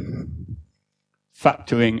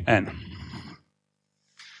factoring n.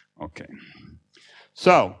 Okay.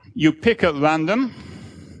 So you pick at random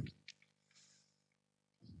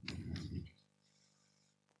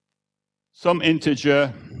some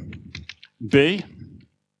integer b.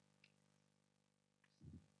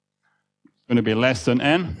 It's going to be less than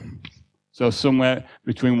n. So somewhere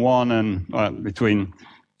between 1 and between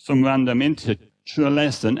some random integer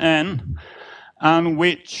less than n, and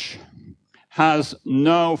which has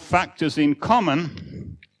no factors in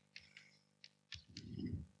common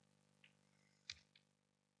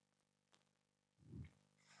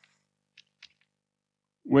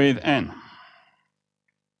with n.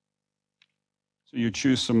 So you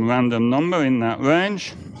choose some random number in that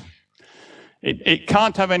range. It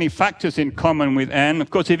can't have any factors in common with n. Of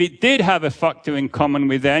course, if it did have a factor in common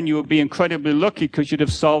with n, you would be incredibly lucky because you'd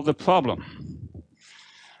have solved the problem.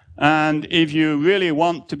 And if you really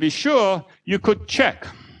want to be sure, you could check.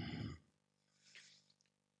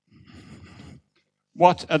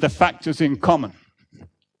 What are the factors in common?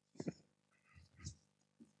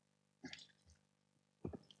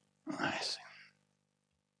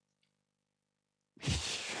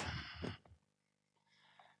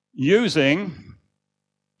 using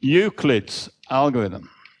Euclid's algorithm.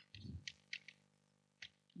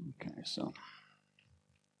 Okay, so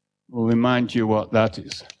we'll remind you what that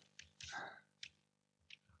is.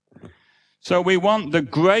 So we want the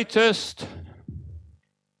greatest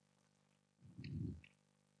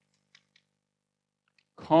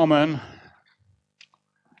common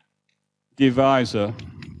divisor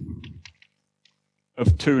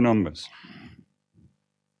of two numbers.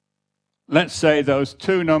 Let's say those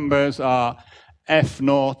two numbers are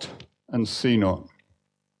F0 and C0,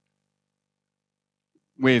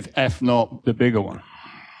 with F0 the bigger one.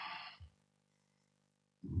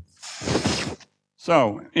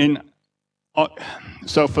 So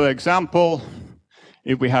for example,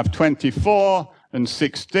 if we have 24 and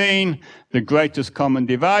 16, the greatest common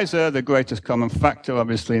divisor, the greatest common factor,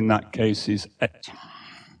 obviously in that case, is 8.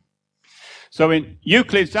 So in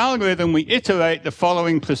Euclid's algorithm, we iterate the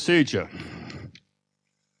following procedure.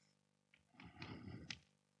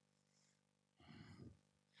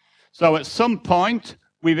 So at some point,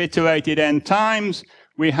 we've iterated n times,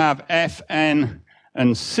 we have Fn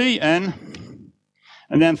and Cn,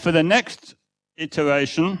 and then for the next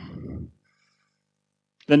iteration,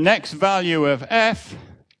 the next value of F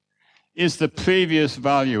is the previous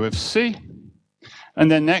value of C,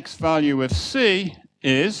 and the next value of C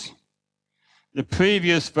is the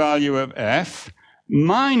previous value of F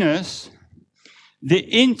minus the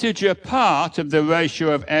integer part of the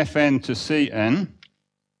ratio of Fn to Cn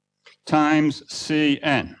times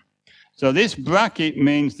Cn. So this bracket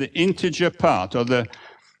means the integer part, or the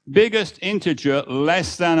biggest integer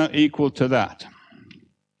less than or equal to that.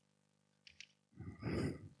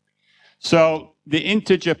 So the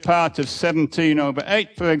integer part of 17 over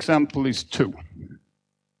 8, for example, is 2.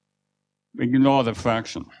 Ignore the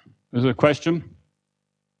fraction. Is there a question?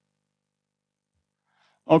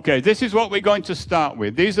 Okay, this is what we're going to start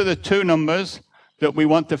with. These are the two numbers that we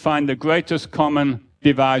want to find the greatest common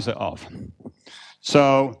divisor of.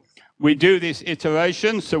 So we do this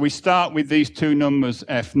iteration. So we start with these two numbers,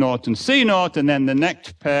 F0 and C0, and then the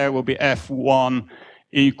next pair will be F1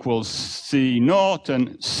 equals C0,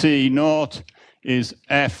 and C0 is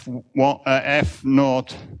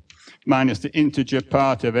F0 minus the integer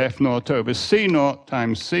part of F0 over C0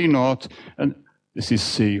 times C0, and this is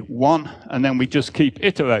C1, and then we just keep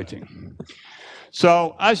iterating.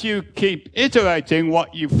 So as you keep iterating,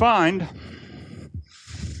 what you find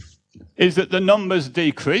is that the numbers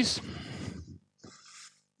decrease.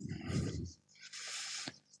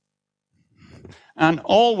 And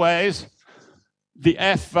always the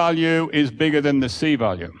F value is bigger than the C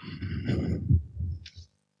value.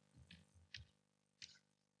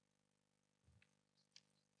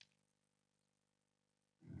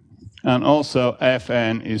 And also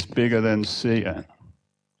Fn is bigger than Cn.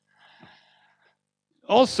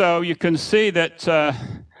 Also, you can see that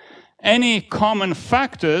any common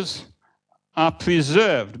factors are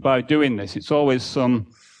preserved by doing this. It's always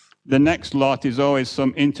the next lot is always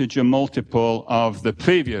some integer multiple of the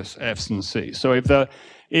previous F's and C's. So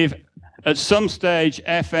if at some stage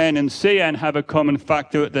Fn and Cn have a common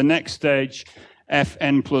factor, at the next stage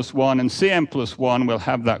Fn plus 1 and Cn plus 1 will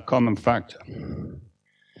have that common factor.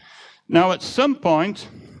 Now at some point,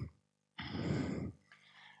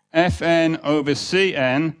 Fn over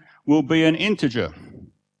Cn will be an integer,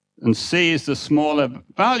 and C is the smaller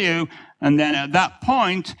value, and then at that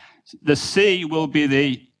point, the C will be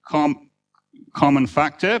the common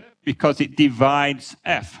factor because it divides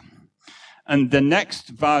F. And the next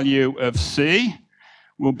value of C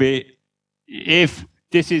will be, if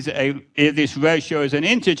this ratio is an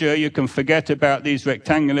integer, you can forget about these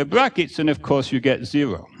rectangular brackets, and of course you get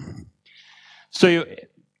 0. So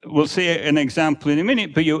we'll see an example in a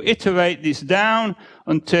minute, but you iterate this down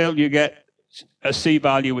until you get a C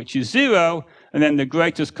value which is 0, and then the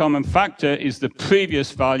greatest common factor is the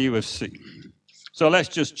previous value of C. So let's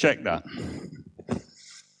just check that.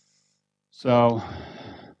 So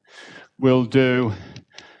we'll do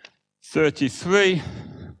 33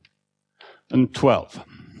 and 12.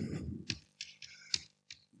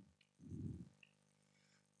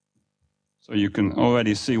 So you can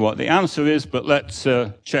already see what the answer is, but let's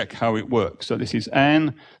check how it works. So this is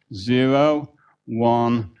n, 0,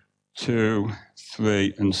 1, 2,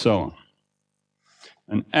 3, and so on.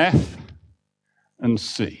 And F and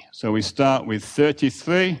C. So we start with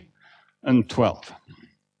 33 and 12.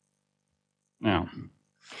 Now,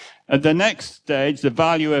 at the next stage, the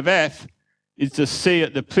value of F is the C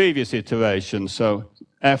at the previous iteration. So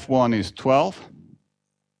F1 is 12.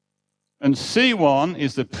 And C1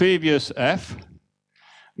 is the previous F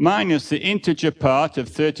minus the integer part of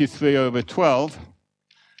 33 over 12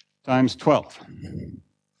 times 12.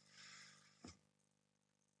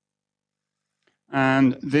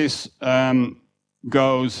 And this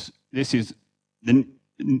this is, the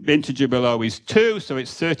integer below is 2, so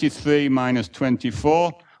it's 33 minus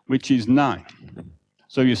 24, which is 9.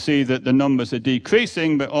 So you see that the numbers are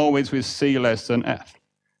decreasing, but always with c less than f.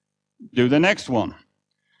 Do the next one.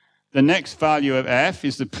 The next value of f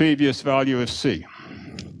is the previous value of c.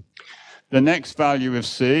 The next value of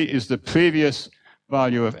c is the previous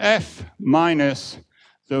value of f minus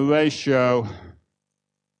the ratio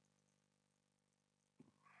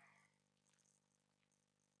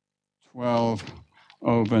 (12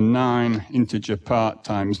 over 9 integer part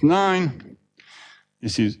times 9).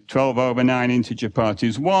 This is 12 over 9 integer part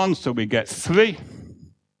is 1, so we get 3.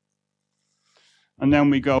 And then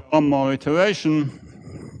we go one more iteration.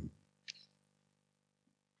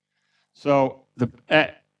 So the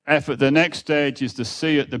f at the next stage is the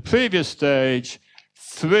c at the previous stage,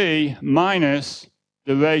 3 minus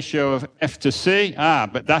the ratio of f to c.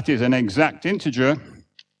 But that is an exact integer.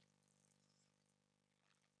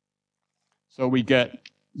 So we get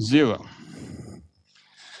 0.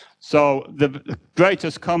 So the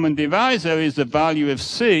greatest common divisor is the value of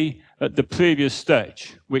c at the previous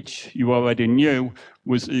stage, which you already knew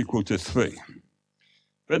was equal to 3.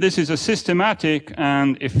 But this is a systematic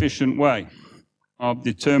and efficient way of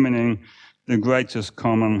determining the greatest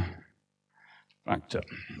common factor.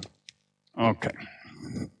 Okay.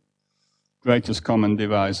 Greatest common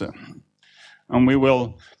divisor. And we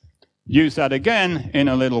will use that again in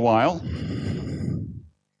a little while.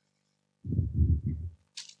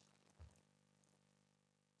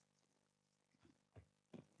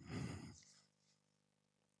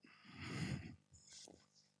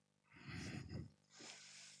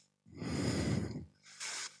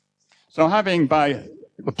 So having, by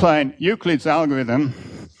applying Euclid's algorithm,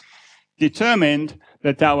 determined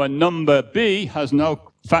that our number b has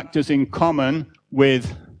no factors in common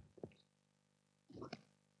with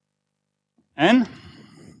n,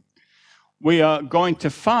 we are going to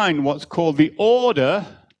find what's called the order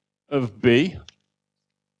of b,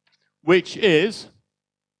 which is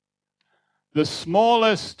the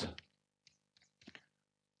smallest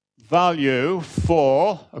value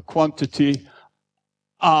for a quantity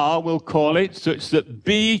r, we'll call it, such that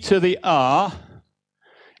b to the r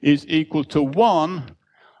is equal to 1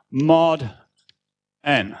 mod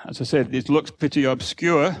n. As I said, this looks pretty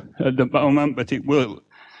obscure at the moment, but it will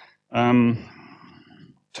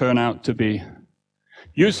turn out to be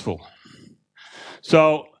useful.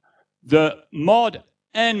 So the mod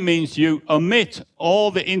n means you omit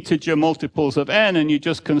all the integer multiples of n and you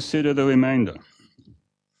just consider the remainder.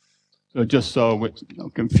 So just so with no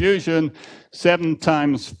confusion, 7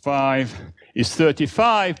 times 5 is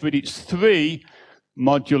 35, but it's 3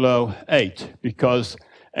 modulo 8, because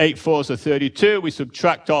 8 fours are 32. We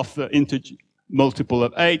subtract off the integer multiple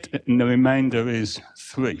of 8, and the remainder is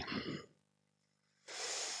 3.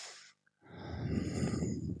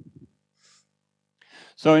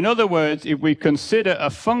 So in other words, if we consider a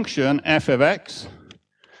function f of x,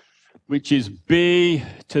 which is b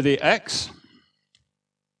to the x,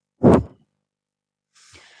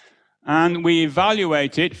 and we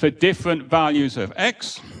evaluate it for different values of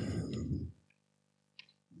x,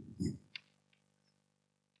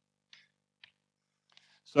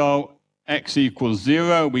 so x equals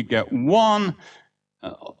 0, we get 1,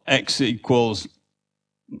 x equals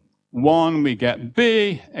 1, we get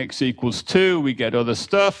b, x equals 2, we get other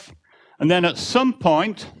stuff. And then at some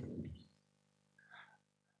point,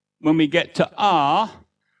 when we get to r,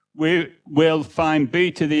 we will find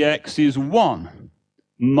b to the x is 1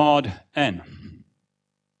 mod n.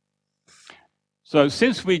 So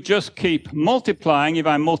since we just keep multiplying, if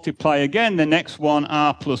I multiply again, the next one,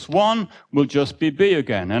 r plus 1, will just be b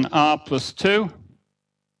again. And r plus 2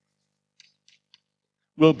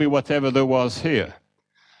 will be whatever there was here.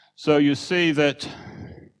 So you see that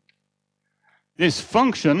this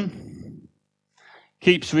function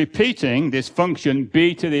keeps repeating, this function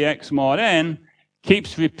b to the x mod n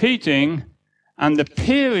keeps repeating, and the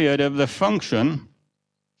period of the function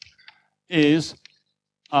is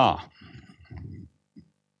r.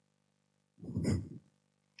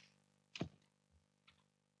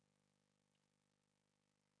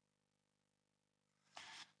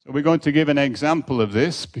 So we're going to give an example of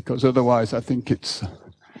this, because otherwise I think it's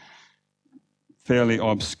fairly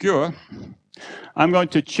obscure. I'm going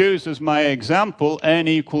to choose as my example n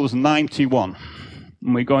equals 91.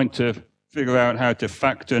 And we're going to figure out how to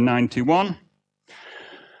factor 91.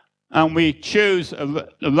 And we choose a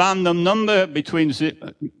random number between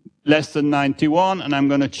less than 91, and I'm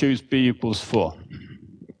going to choose b equals 4.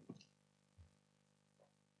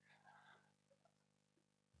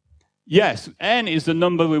 Yes, n is the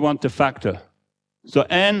number we want to factor. So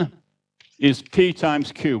n is p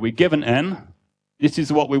times q. We're given n. This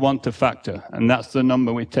is what we want to factor, and that's the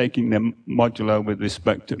number we're taking the modulo with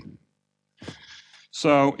respect to.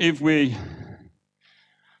 So if we,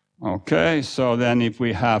 okay, so then if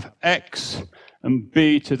we have x and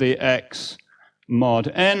b to the x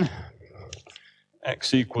mod n,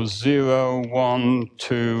 x equals 0, 1,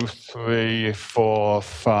 2, 3, 4,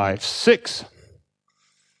 5, 6.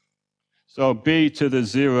 So b to the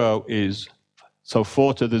 0 is, so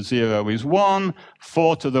 4 to the 0 is 1,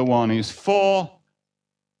 4 to the 1 is 4,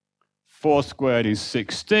 4 squared is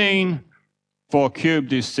 16, 4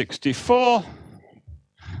 cubed is 64.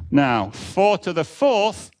 Now, 4 to the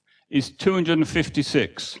 4th is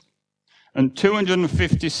 256. And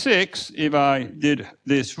 256, if I did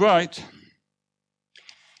this right,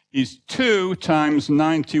 is 2 times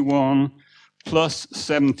 91 plus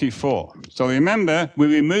 74. So remember,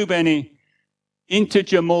 we remove any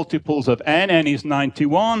integer multiples of n is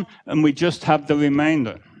 91, and we just have the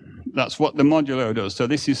remainder. That's what the modulo does. So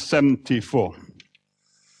this is 74.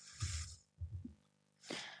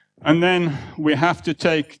 And then we have to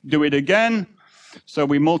do it again. So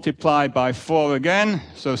we multiply by 4 again.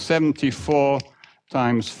 So 74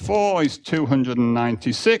 times 4 is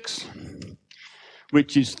 296,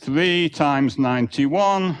 which is 3 times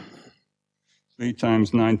 91. 3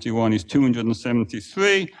 times 91 is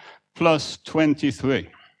 273 plus 23.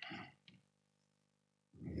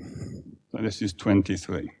 So this is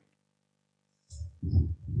 23.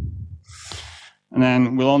 And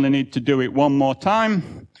then we'll only need to do it one more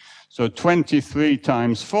time. So 23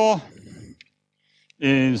 times 4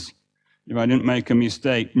 is, if I didn't make a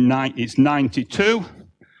mistake, it's 92.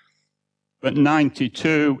 But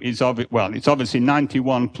 92 is, well, it's obviously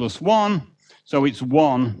 91 plus 1. So it's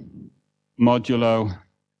 1 modulo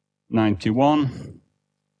 91.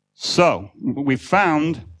 So we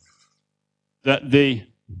found that the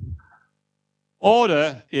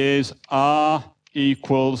order is r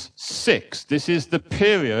equals 6. This is the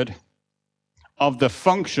period of the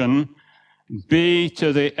function b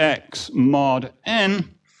to the x mod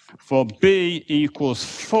n for b equals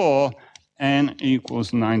 4, n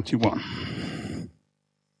equals 91.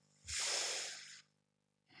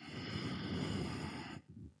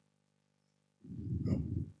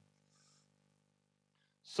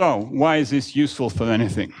 So, why is this useful for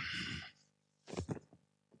anything?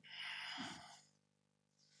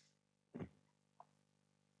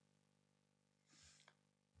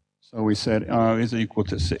 So we said r is equal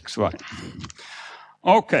to 6, right?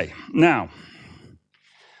 Okay, now,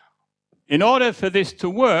 in order for this to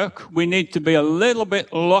work, we need to be a little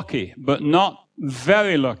bit lucky, but not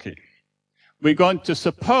very lucky. We're going to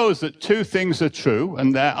suppose that two things are true,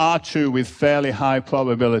 and they are true with fairly high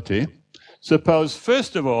probability. Suppose,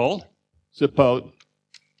 first of all, suppose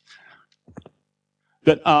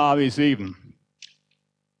that r is even,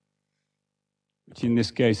 which in this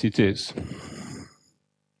case it is.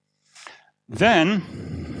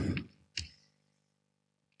 Then,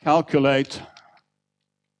 calculate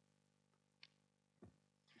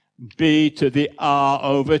b to the r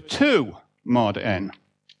over 2 mod n.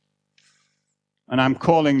 And I'm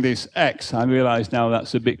calling this x. I realize now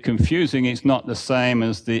that's a bit confusing. It's not the same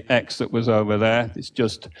as the x that was over there. It's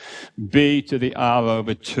just b to the r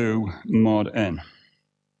over 2 mod n.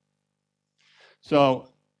 So,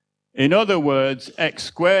 in other words, x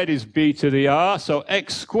squared is b to the r. So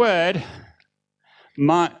x squared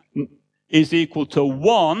is equal to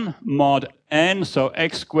 1 mod n. So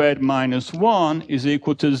x squared minus 1 is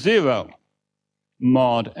equal to 0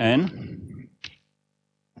 mod n.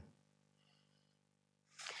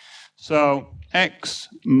 So x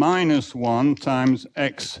minus 1 times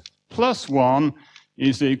x plus 1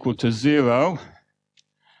 is equal to 0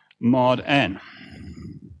 mod n.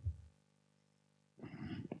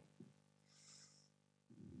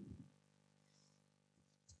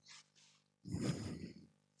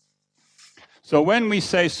 So when we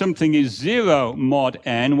say something is 0 mod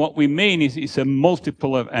n, what we mean is it's a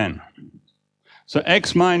multiple of n. So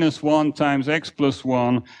x minus 1 times x plus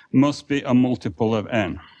 1 must be a multiple of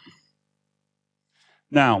n.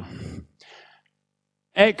 Now,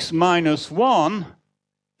 x minus 1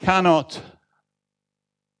 cannot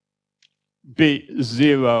be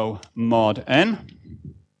 0 mod n.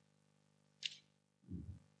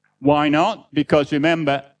 Why not? Because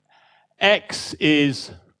remember, x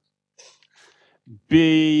is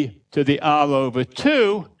b to the r over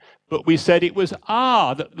 2, but we said it was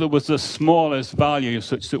r that there was the smallest value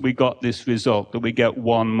such that we got this result, that we get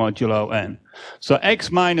 1 modulo n. So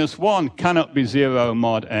x minus 1 cannot be 0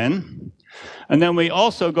 mod n. And then we're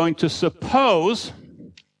also going to suppose,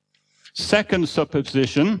 second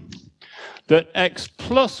supposition, that x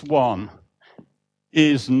plus 1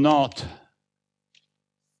 is not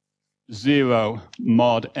 0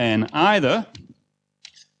 mod n either.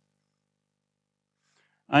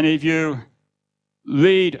 And if you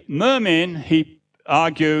read Mermin, he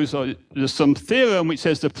argues, or there's some theorem which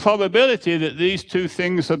says the probability that these two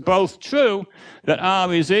things are both true, that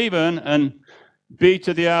r is even and b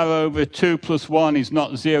to the r over 2 plus 1 is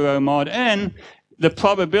not 0 mod n, the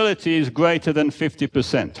probability is greater than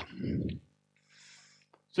 50%.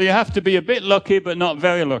 So you have to be a bit lucky, but not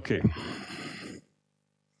very lucky.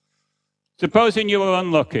 Supposing you were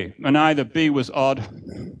unlucky, and either b was odd,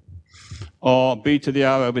 or b to the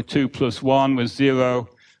r over 2 plus 1 was 0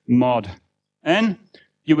 mod n,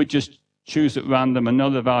 you would just choose at random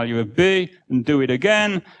another value of b and do it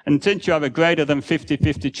again. And since you have a greater than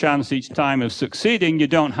 50-50 chance each time of succeeding, you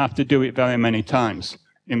don't have to do it very many times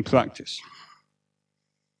in practice.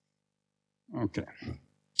 Okay.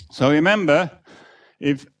 So remember,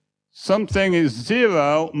 if something is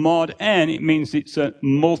 0 mod n, it means it's a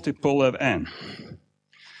multiple of n.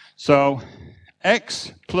 So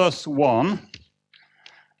x plus 1,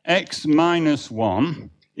 x minus 1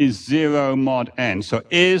 is 0 mod n. So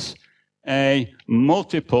is a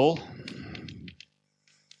multiple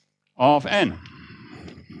of n.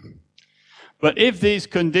 But if these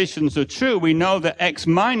conditions are true, we know that x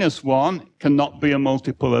minus 1 cannot be a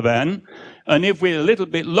multiple of n. And if we're a little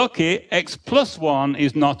bit lucky, x plus 1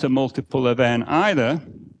 is not a multiple of n either.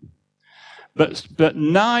 But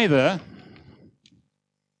neither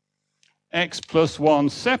x plus 1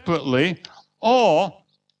 separately or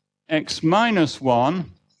x minus 1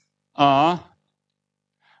 are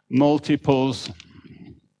multiples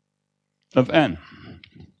of n.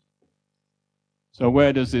 So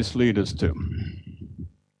where does this lead us to?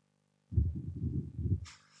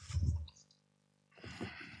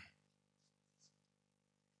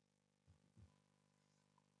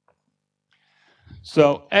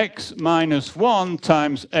 So x minus 1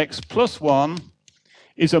 times x plus 1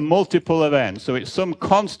 is a multiple of n. So it's some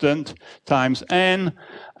constant times n,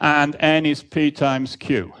 and n is p times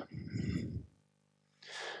q.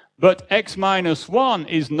 But x minus 1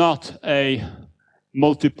 is not a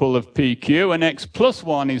multiple of pq, and x plus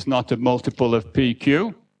 1 is not a multiple of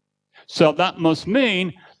pq. So that must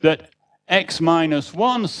mean that x minus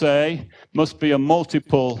 1, say, must be a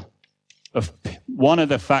multiple of one of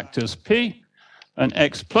the factors p, and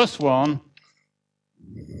x plus 1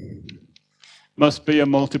 must be a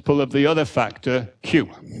multiple of the other factor q.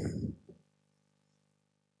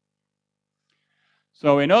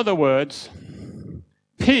 So in other words,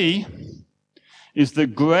 p is the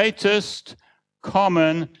greatest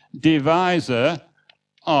common divisor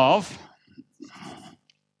of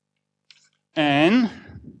n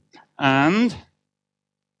and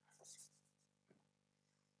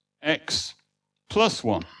x plus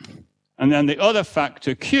 1. And then the other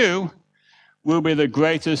factor q will be the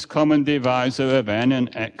greatest common divisor of n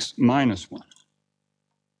and x minus 1.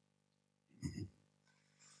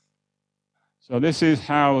 So this is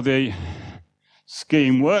how the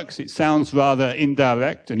scheme works. It sounds rather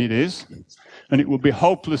indirect, and it is. And it will be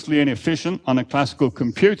hopelessly inefficient on a classical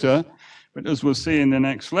computer. But as we'll see in the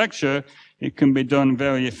next lecture, it can be done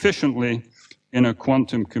very efficiently in a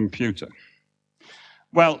quantum computer.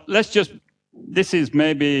 Well, this is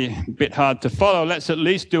maybe a bit hard to follow. Let's at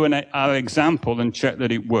least do our example and check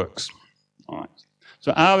that it works. All right.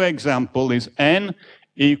 So our example is n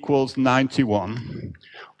equals 91.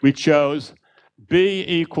 We chose b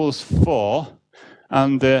equals 4,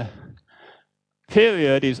 and the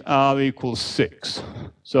period is r equals 6.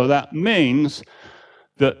 So that means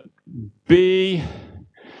that b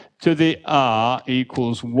to the r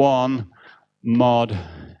equals 1 mod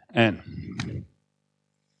n.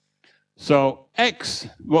 So x,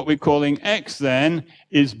 what we're calling x then,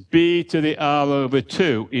 is b to the r over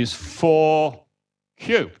 2, is 4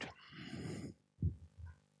 cubed,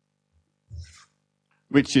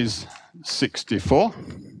 which is 64.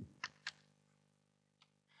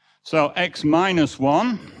 So x minus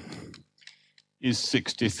 1 is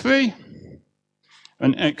 63,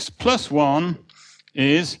 and x plus 1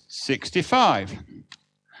 is 65.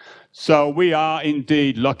 So we are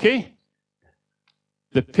indeed lucky.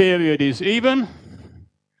 The period is even,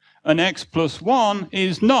 and x plus 1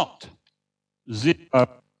 is not 0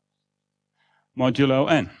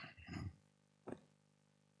 modulo n.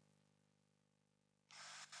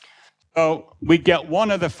 So we get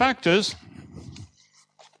one of the factors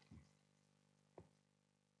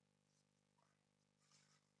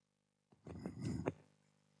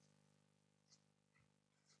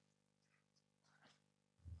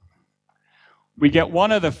we get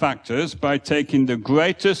one of the factors by taking the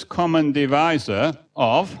greatest common divisor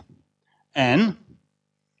of n,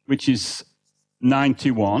 which is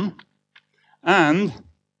 91, and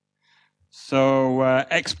so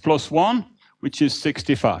x plus 1, which is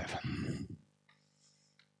 65.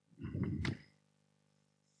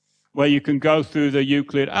 Where you can go through the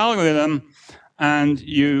Euclid algorithm, and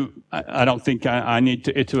I don't think I need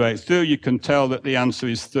to iterate through, you can tell that the answer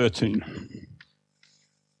is 13.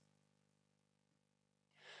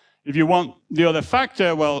 If you want the other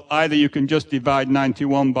factor, well, either you can just divide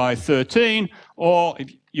 91 by 13, or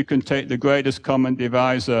you can take the greatest common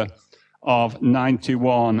divisor of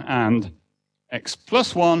 91 and x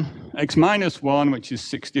plus 1, x minus 1, which is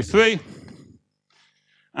 63,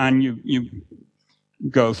 and you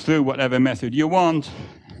go through whatever method you want,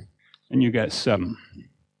 and you get 7.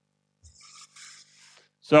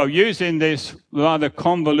 So using this rather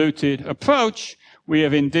convoluted approach, we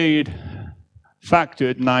have indeed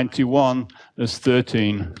factored 91 as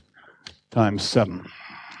 13 times 7.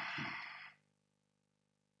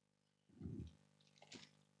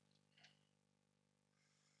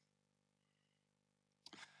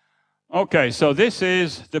 Okay, so this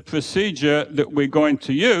is the procedure that we're going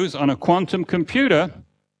to use on a quantum computer,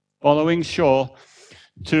 following Shaw,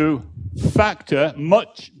 to factor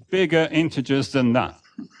much bigger integers than that.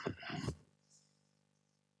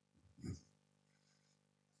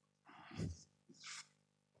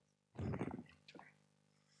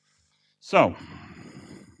 So,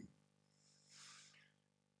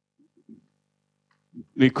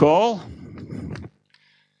 recall,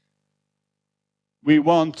 we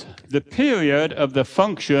want the period of the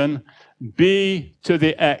function b to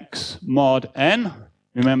the x mod n.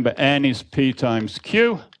 Remember, n is p times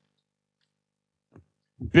q.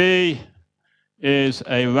 B is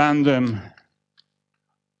a random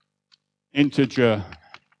integer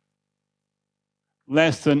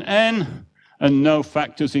less than n, and no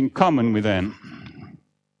factors in common with n.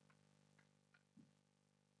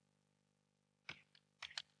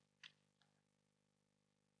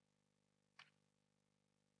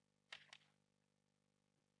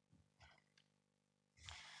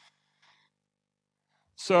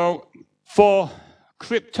 So for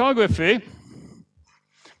cryptography,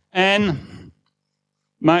 n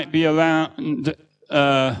might be around,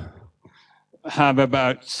 have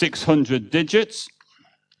about 600 digits.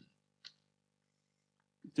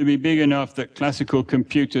 To be big enough that classical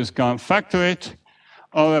computers can't factor it,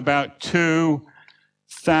 or about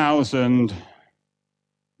 2,000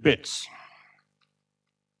 bits.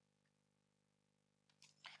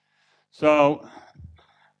 So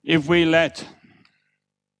if we let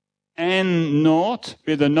n naught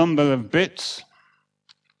be the number of bits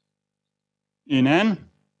in n,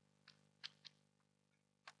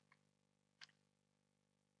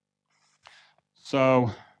 so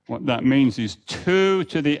what that means is 2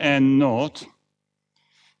 to the n naught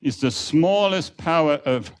is the smallest power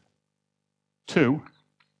of 2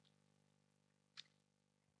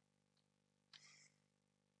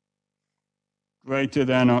 greater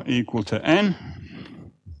than or equal to n.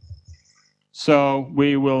 So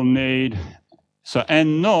we will need, so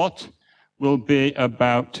n naught will be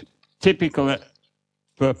about, typical,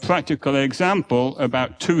 for a practical example,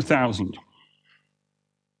 about 2,000.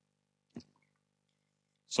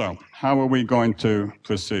 So how are we going to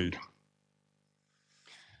proceed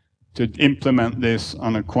to implement this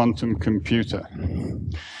on a quantum computer?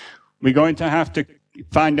 We're going to have to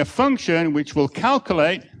find a function which will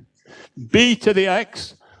calculate b to the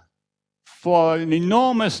x for an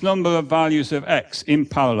enormous number of values of x in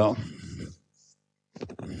parallel,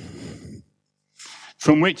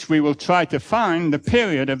 from which we will try to find the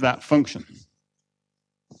period of that function.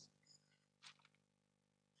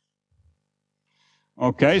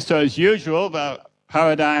 Okay, so as usual, the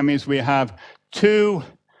paradigm is we have 2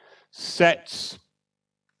 sets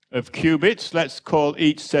of qubits. Let's call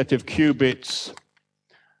each set of qubits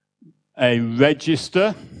a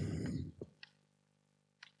register.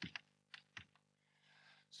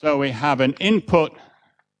 So we have an input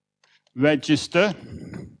register,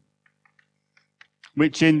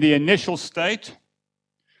 which in the initial state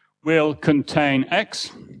will contain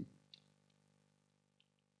x.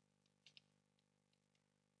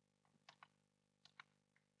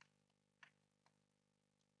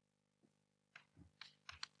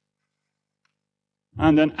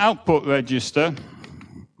 And an output register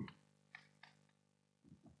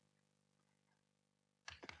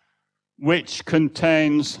which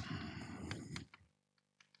contains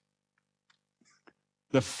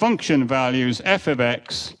the function values f of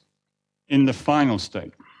x in the final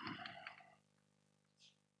state.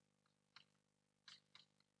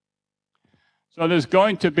 So there's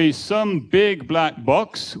going to be some big black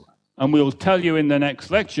box, and we'll tell you in the next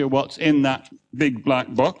lecture what's in that big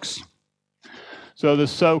black box. So the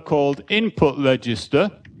so-called input register.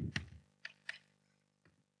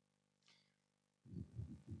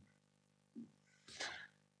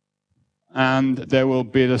 And there will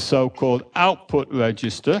be the so-called output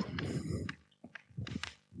register,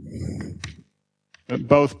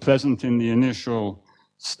 both present in the initial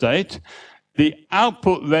state. The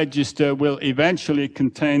output register will eventually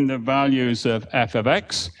contain the values of f of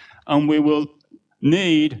x, and we will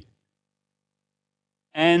need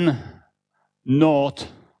n naught.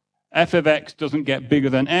 F of x doesn't get bigger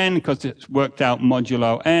than n because it's worked out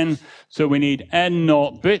modulo n, so we need n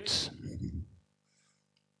naught bits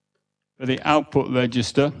for the output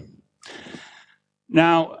register.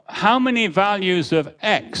 Now, how many values of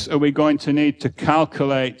x are we going to need to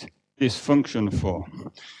calculate this function for?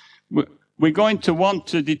 We're going to want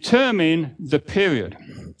to determine the period.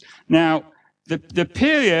 Now, the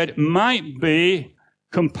period might be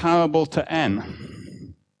comparable to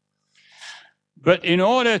n. But in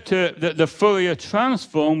order that the Fourier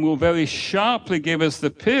transform will very sharply give us the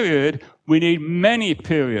period, we need many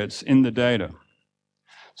periods in the data.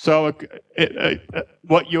 So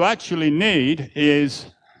what you actually need is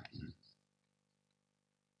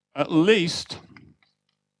at least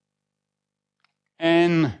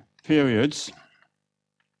n periods.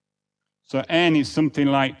 So n is something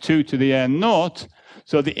like 2 to the n naught.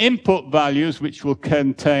 So the input values, which will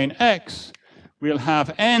contain x, will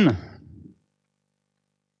have n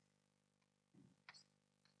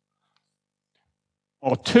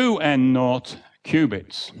or 2n naught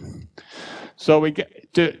qubits. So we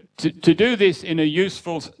get to do this in a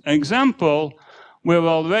useful example, we're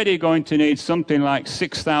already going to need something like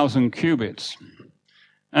 6,000 qubits.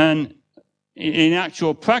 And in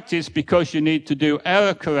actual practice, because you need to do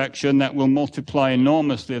error correction, that will multiply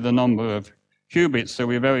enormously the number of qubits, so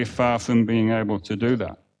we're very far from being able to do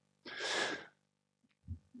that.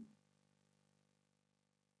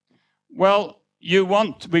 Well,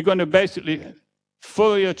 we're going to basically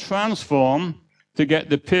Fourier transform to get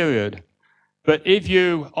the period. But if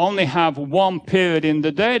you only have one period in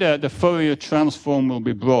the data, the Fourier transform will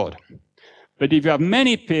be broad. But if you have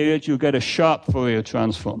many periods, you'll get a sharp Fourier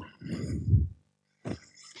transform.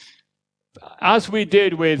 As we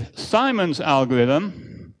did with Simon's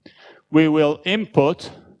algorithm, we will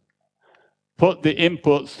put the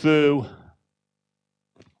input through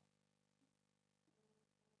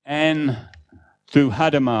n through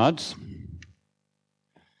Hadamard's.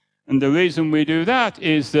 And the reason we do that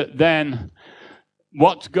is that then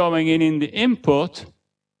what's going in the input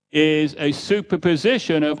is a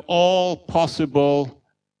superposition of all possible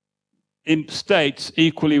states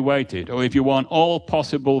equally weighted, or if you want, all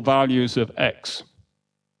possible values of x.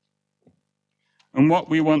 And what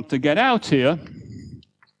we want to get out here,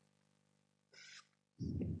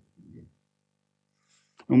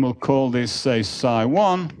 and we'll call this, say, psi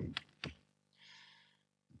 1,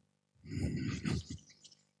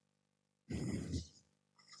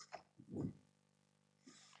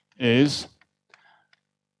 is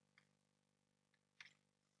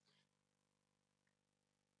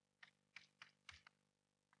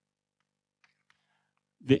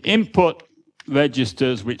the input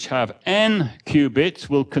registers which have n qubits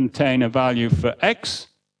will contain a value for x,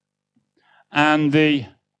 and the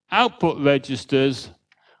output registers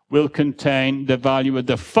will contain the value of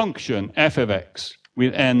the function f of x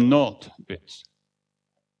with n naught bits.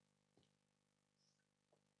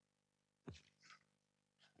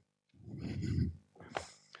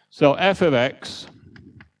 So f of x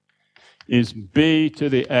is b to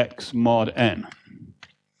the x mod n.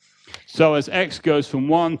 So as x goes from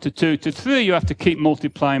 1 to 2 to 3, you have to keep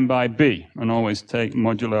multiplying by b and always take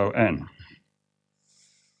modulo n.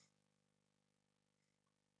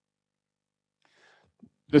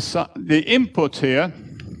 The input here,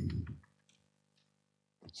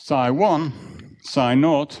 psi 1, psi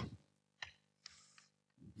naught,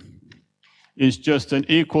 is just an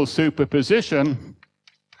equal superposition,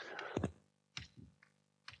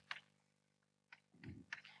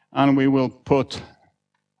 and we will put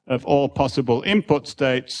of all possible input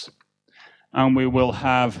states, and we will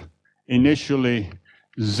have initially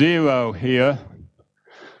 0 here,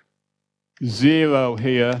 0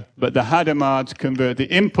 here, but the Hadamards convert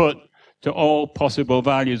the input to all possible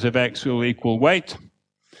values of x will equal weight,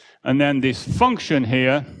 and then this function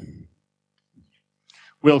here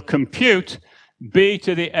will compute b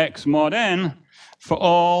to the x mod n for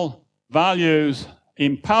all values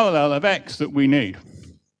in parallel of x that we need.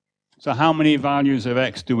 So how many values of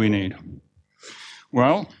x do we need?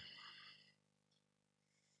 Well,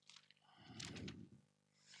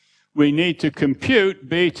 we need to compute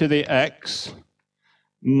b to the x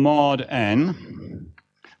mod n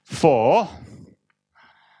for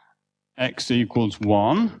x equals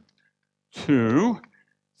 1, 2,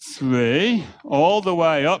 3, all the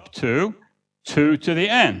way up to 2 to the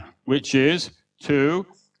n, which is 2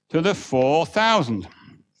 to the 4,000.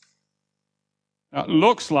 That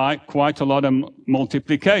looks like quite a lot of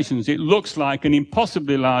multiplications. It looks like an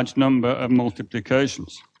impossibly large number of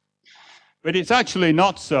multiplications. But it's actually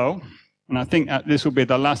not so, and I think that this will be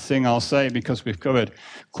the last thing I'll say because we've covered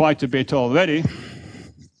quite a bit already.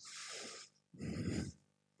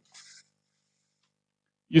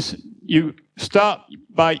 You start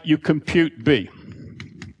by, you compute b.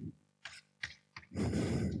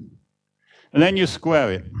 And then you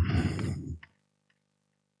square it.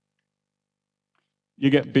 You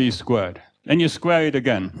get b squared. Then you square it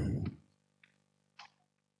again.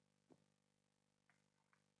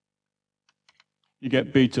 You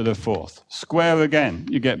get b to the 4th. Square again,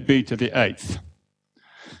 you get b to the 8th.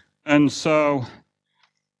 And so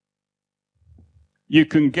you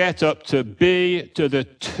can get up to b to the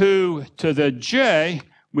 2 to the j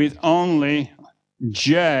with only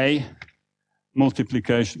j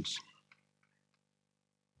multiplications.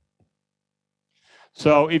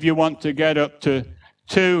 So if you want to get up to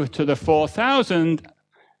 2 to the 4,000,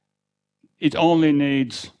 it only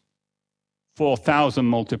needs 4,000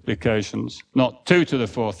 multiplications, not 2 to the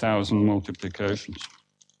 4,000 multiplications.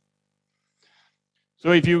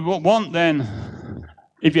 So if you want then,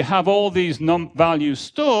 if you have all these values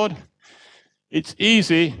stored, it's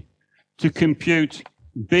easy to compute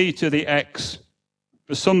b to the x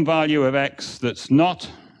for some value of x that's not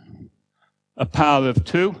a power of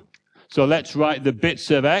 2. So let's write the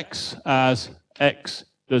bits of x as x,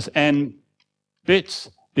 there's n bits.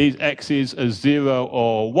 These x's are 0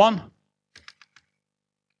 or 1.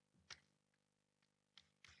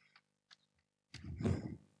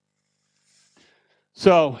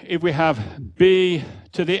 So if we have b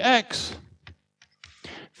to the x,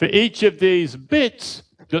 for each of these bits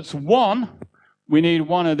that's 1, we need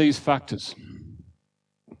one of these factors.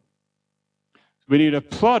 We need a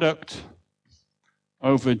product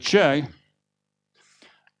over j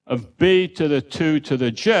of b to the 2 to the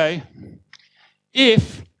j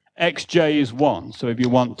if xj is 1. So if you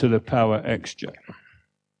want to the power xj.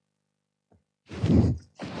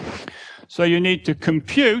 So you need to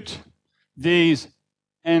compute these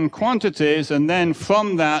n quantities, and then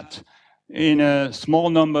from that, in a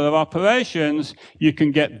small number of operations, you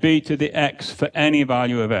can get b to the x for any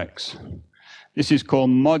value of x. This is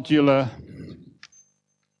called modular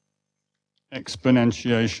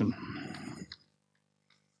exponentiation.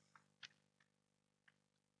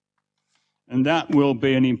 And that will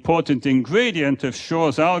be an important ingredient of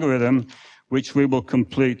Shor's algorithm, which we will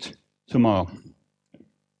complete tomorrow.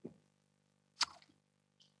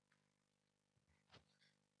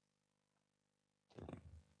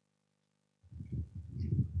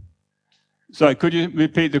 Sorry, could you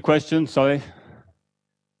repeat the question? Sorry.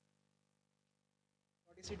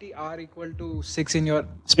 Modicity r equal to 6 in your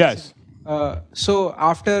specific. Yes. So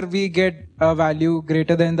after we get a value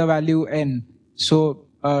greater than the value n, so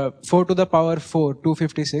 4 to the power 4,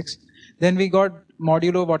 256, then we got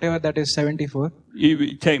modulo whatever that is 74.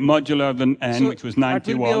 You take modulo of an n, so which was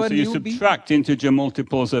 91, so you subtract integer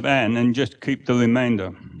multiples of n and just keep the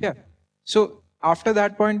remainder. Yeah. So after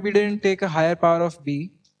that point, we didn't take a higher power of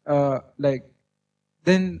b.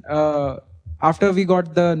 Then after we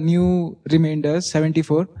got the new remainders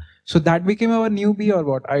 74, so that became our new b or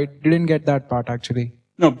what? I didn't get that part actually.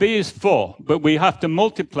 No, b is 4, but we have to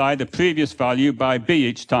multiply the previous value by b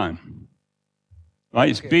each time. Right?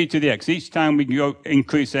 It's b to the x. Each time we go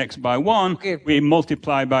increase x by 1, we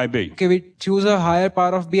multiply by b. Okay, we choose a higher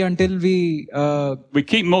power of b until we... We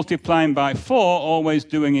keep multiplying by 4, always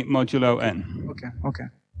doing it modulo n. Okay, okay.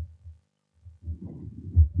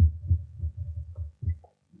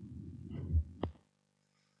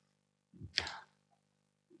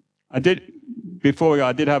 I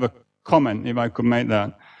did have a comment, if I could make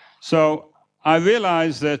that. So I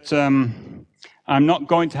realized that I'm not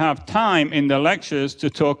going to have time in the lectures to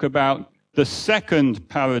talk about the second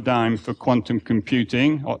paradigm for quantum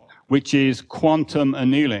computing, which is quantum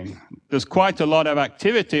annealing. There's quite a lot of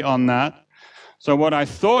activity on that. So what I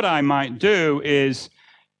thought I might do is,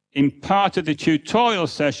 in part of the tutorial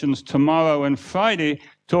sessions tomorrow and Friday,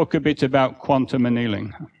 talk a bit about quantum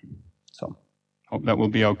annealing. So hope that will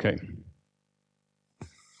be okay.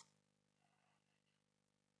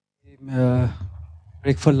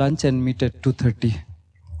 Break for lunch and meet at 2:30.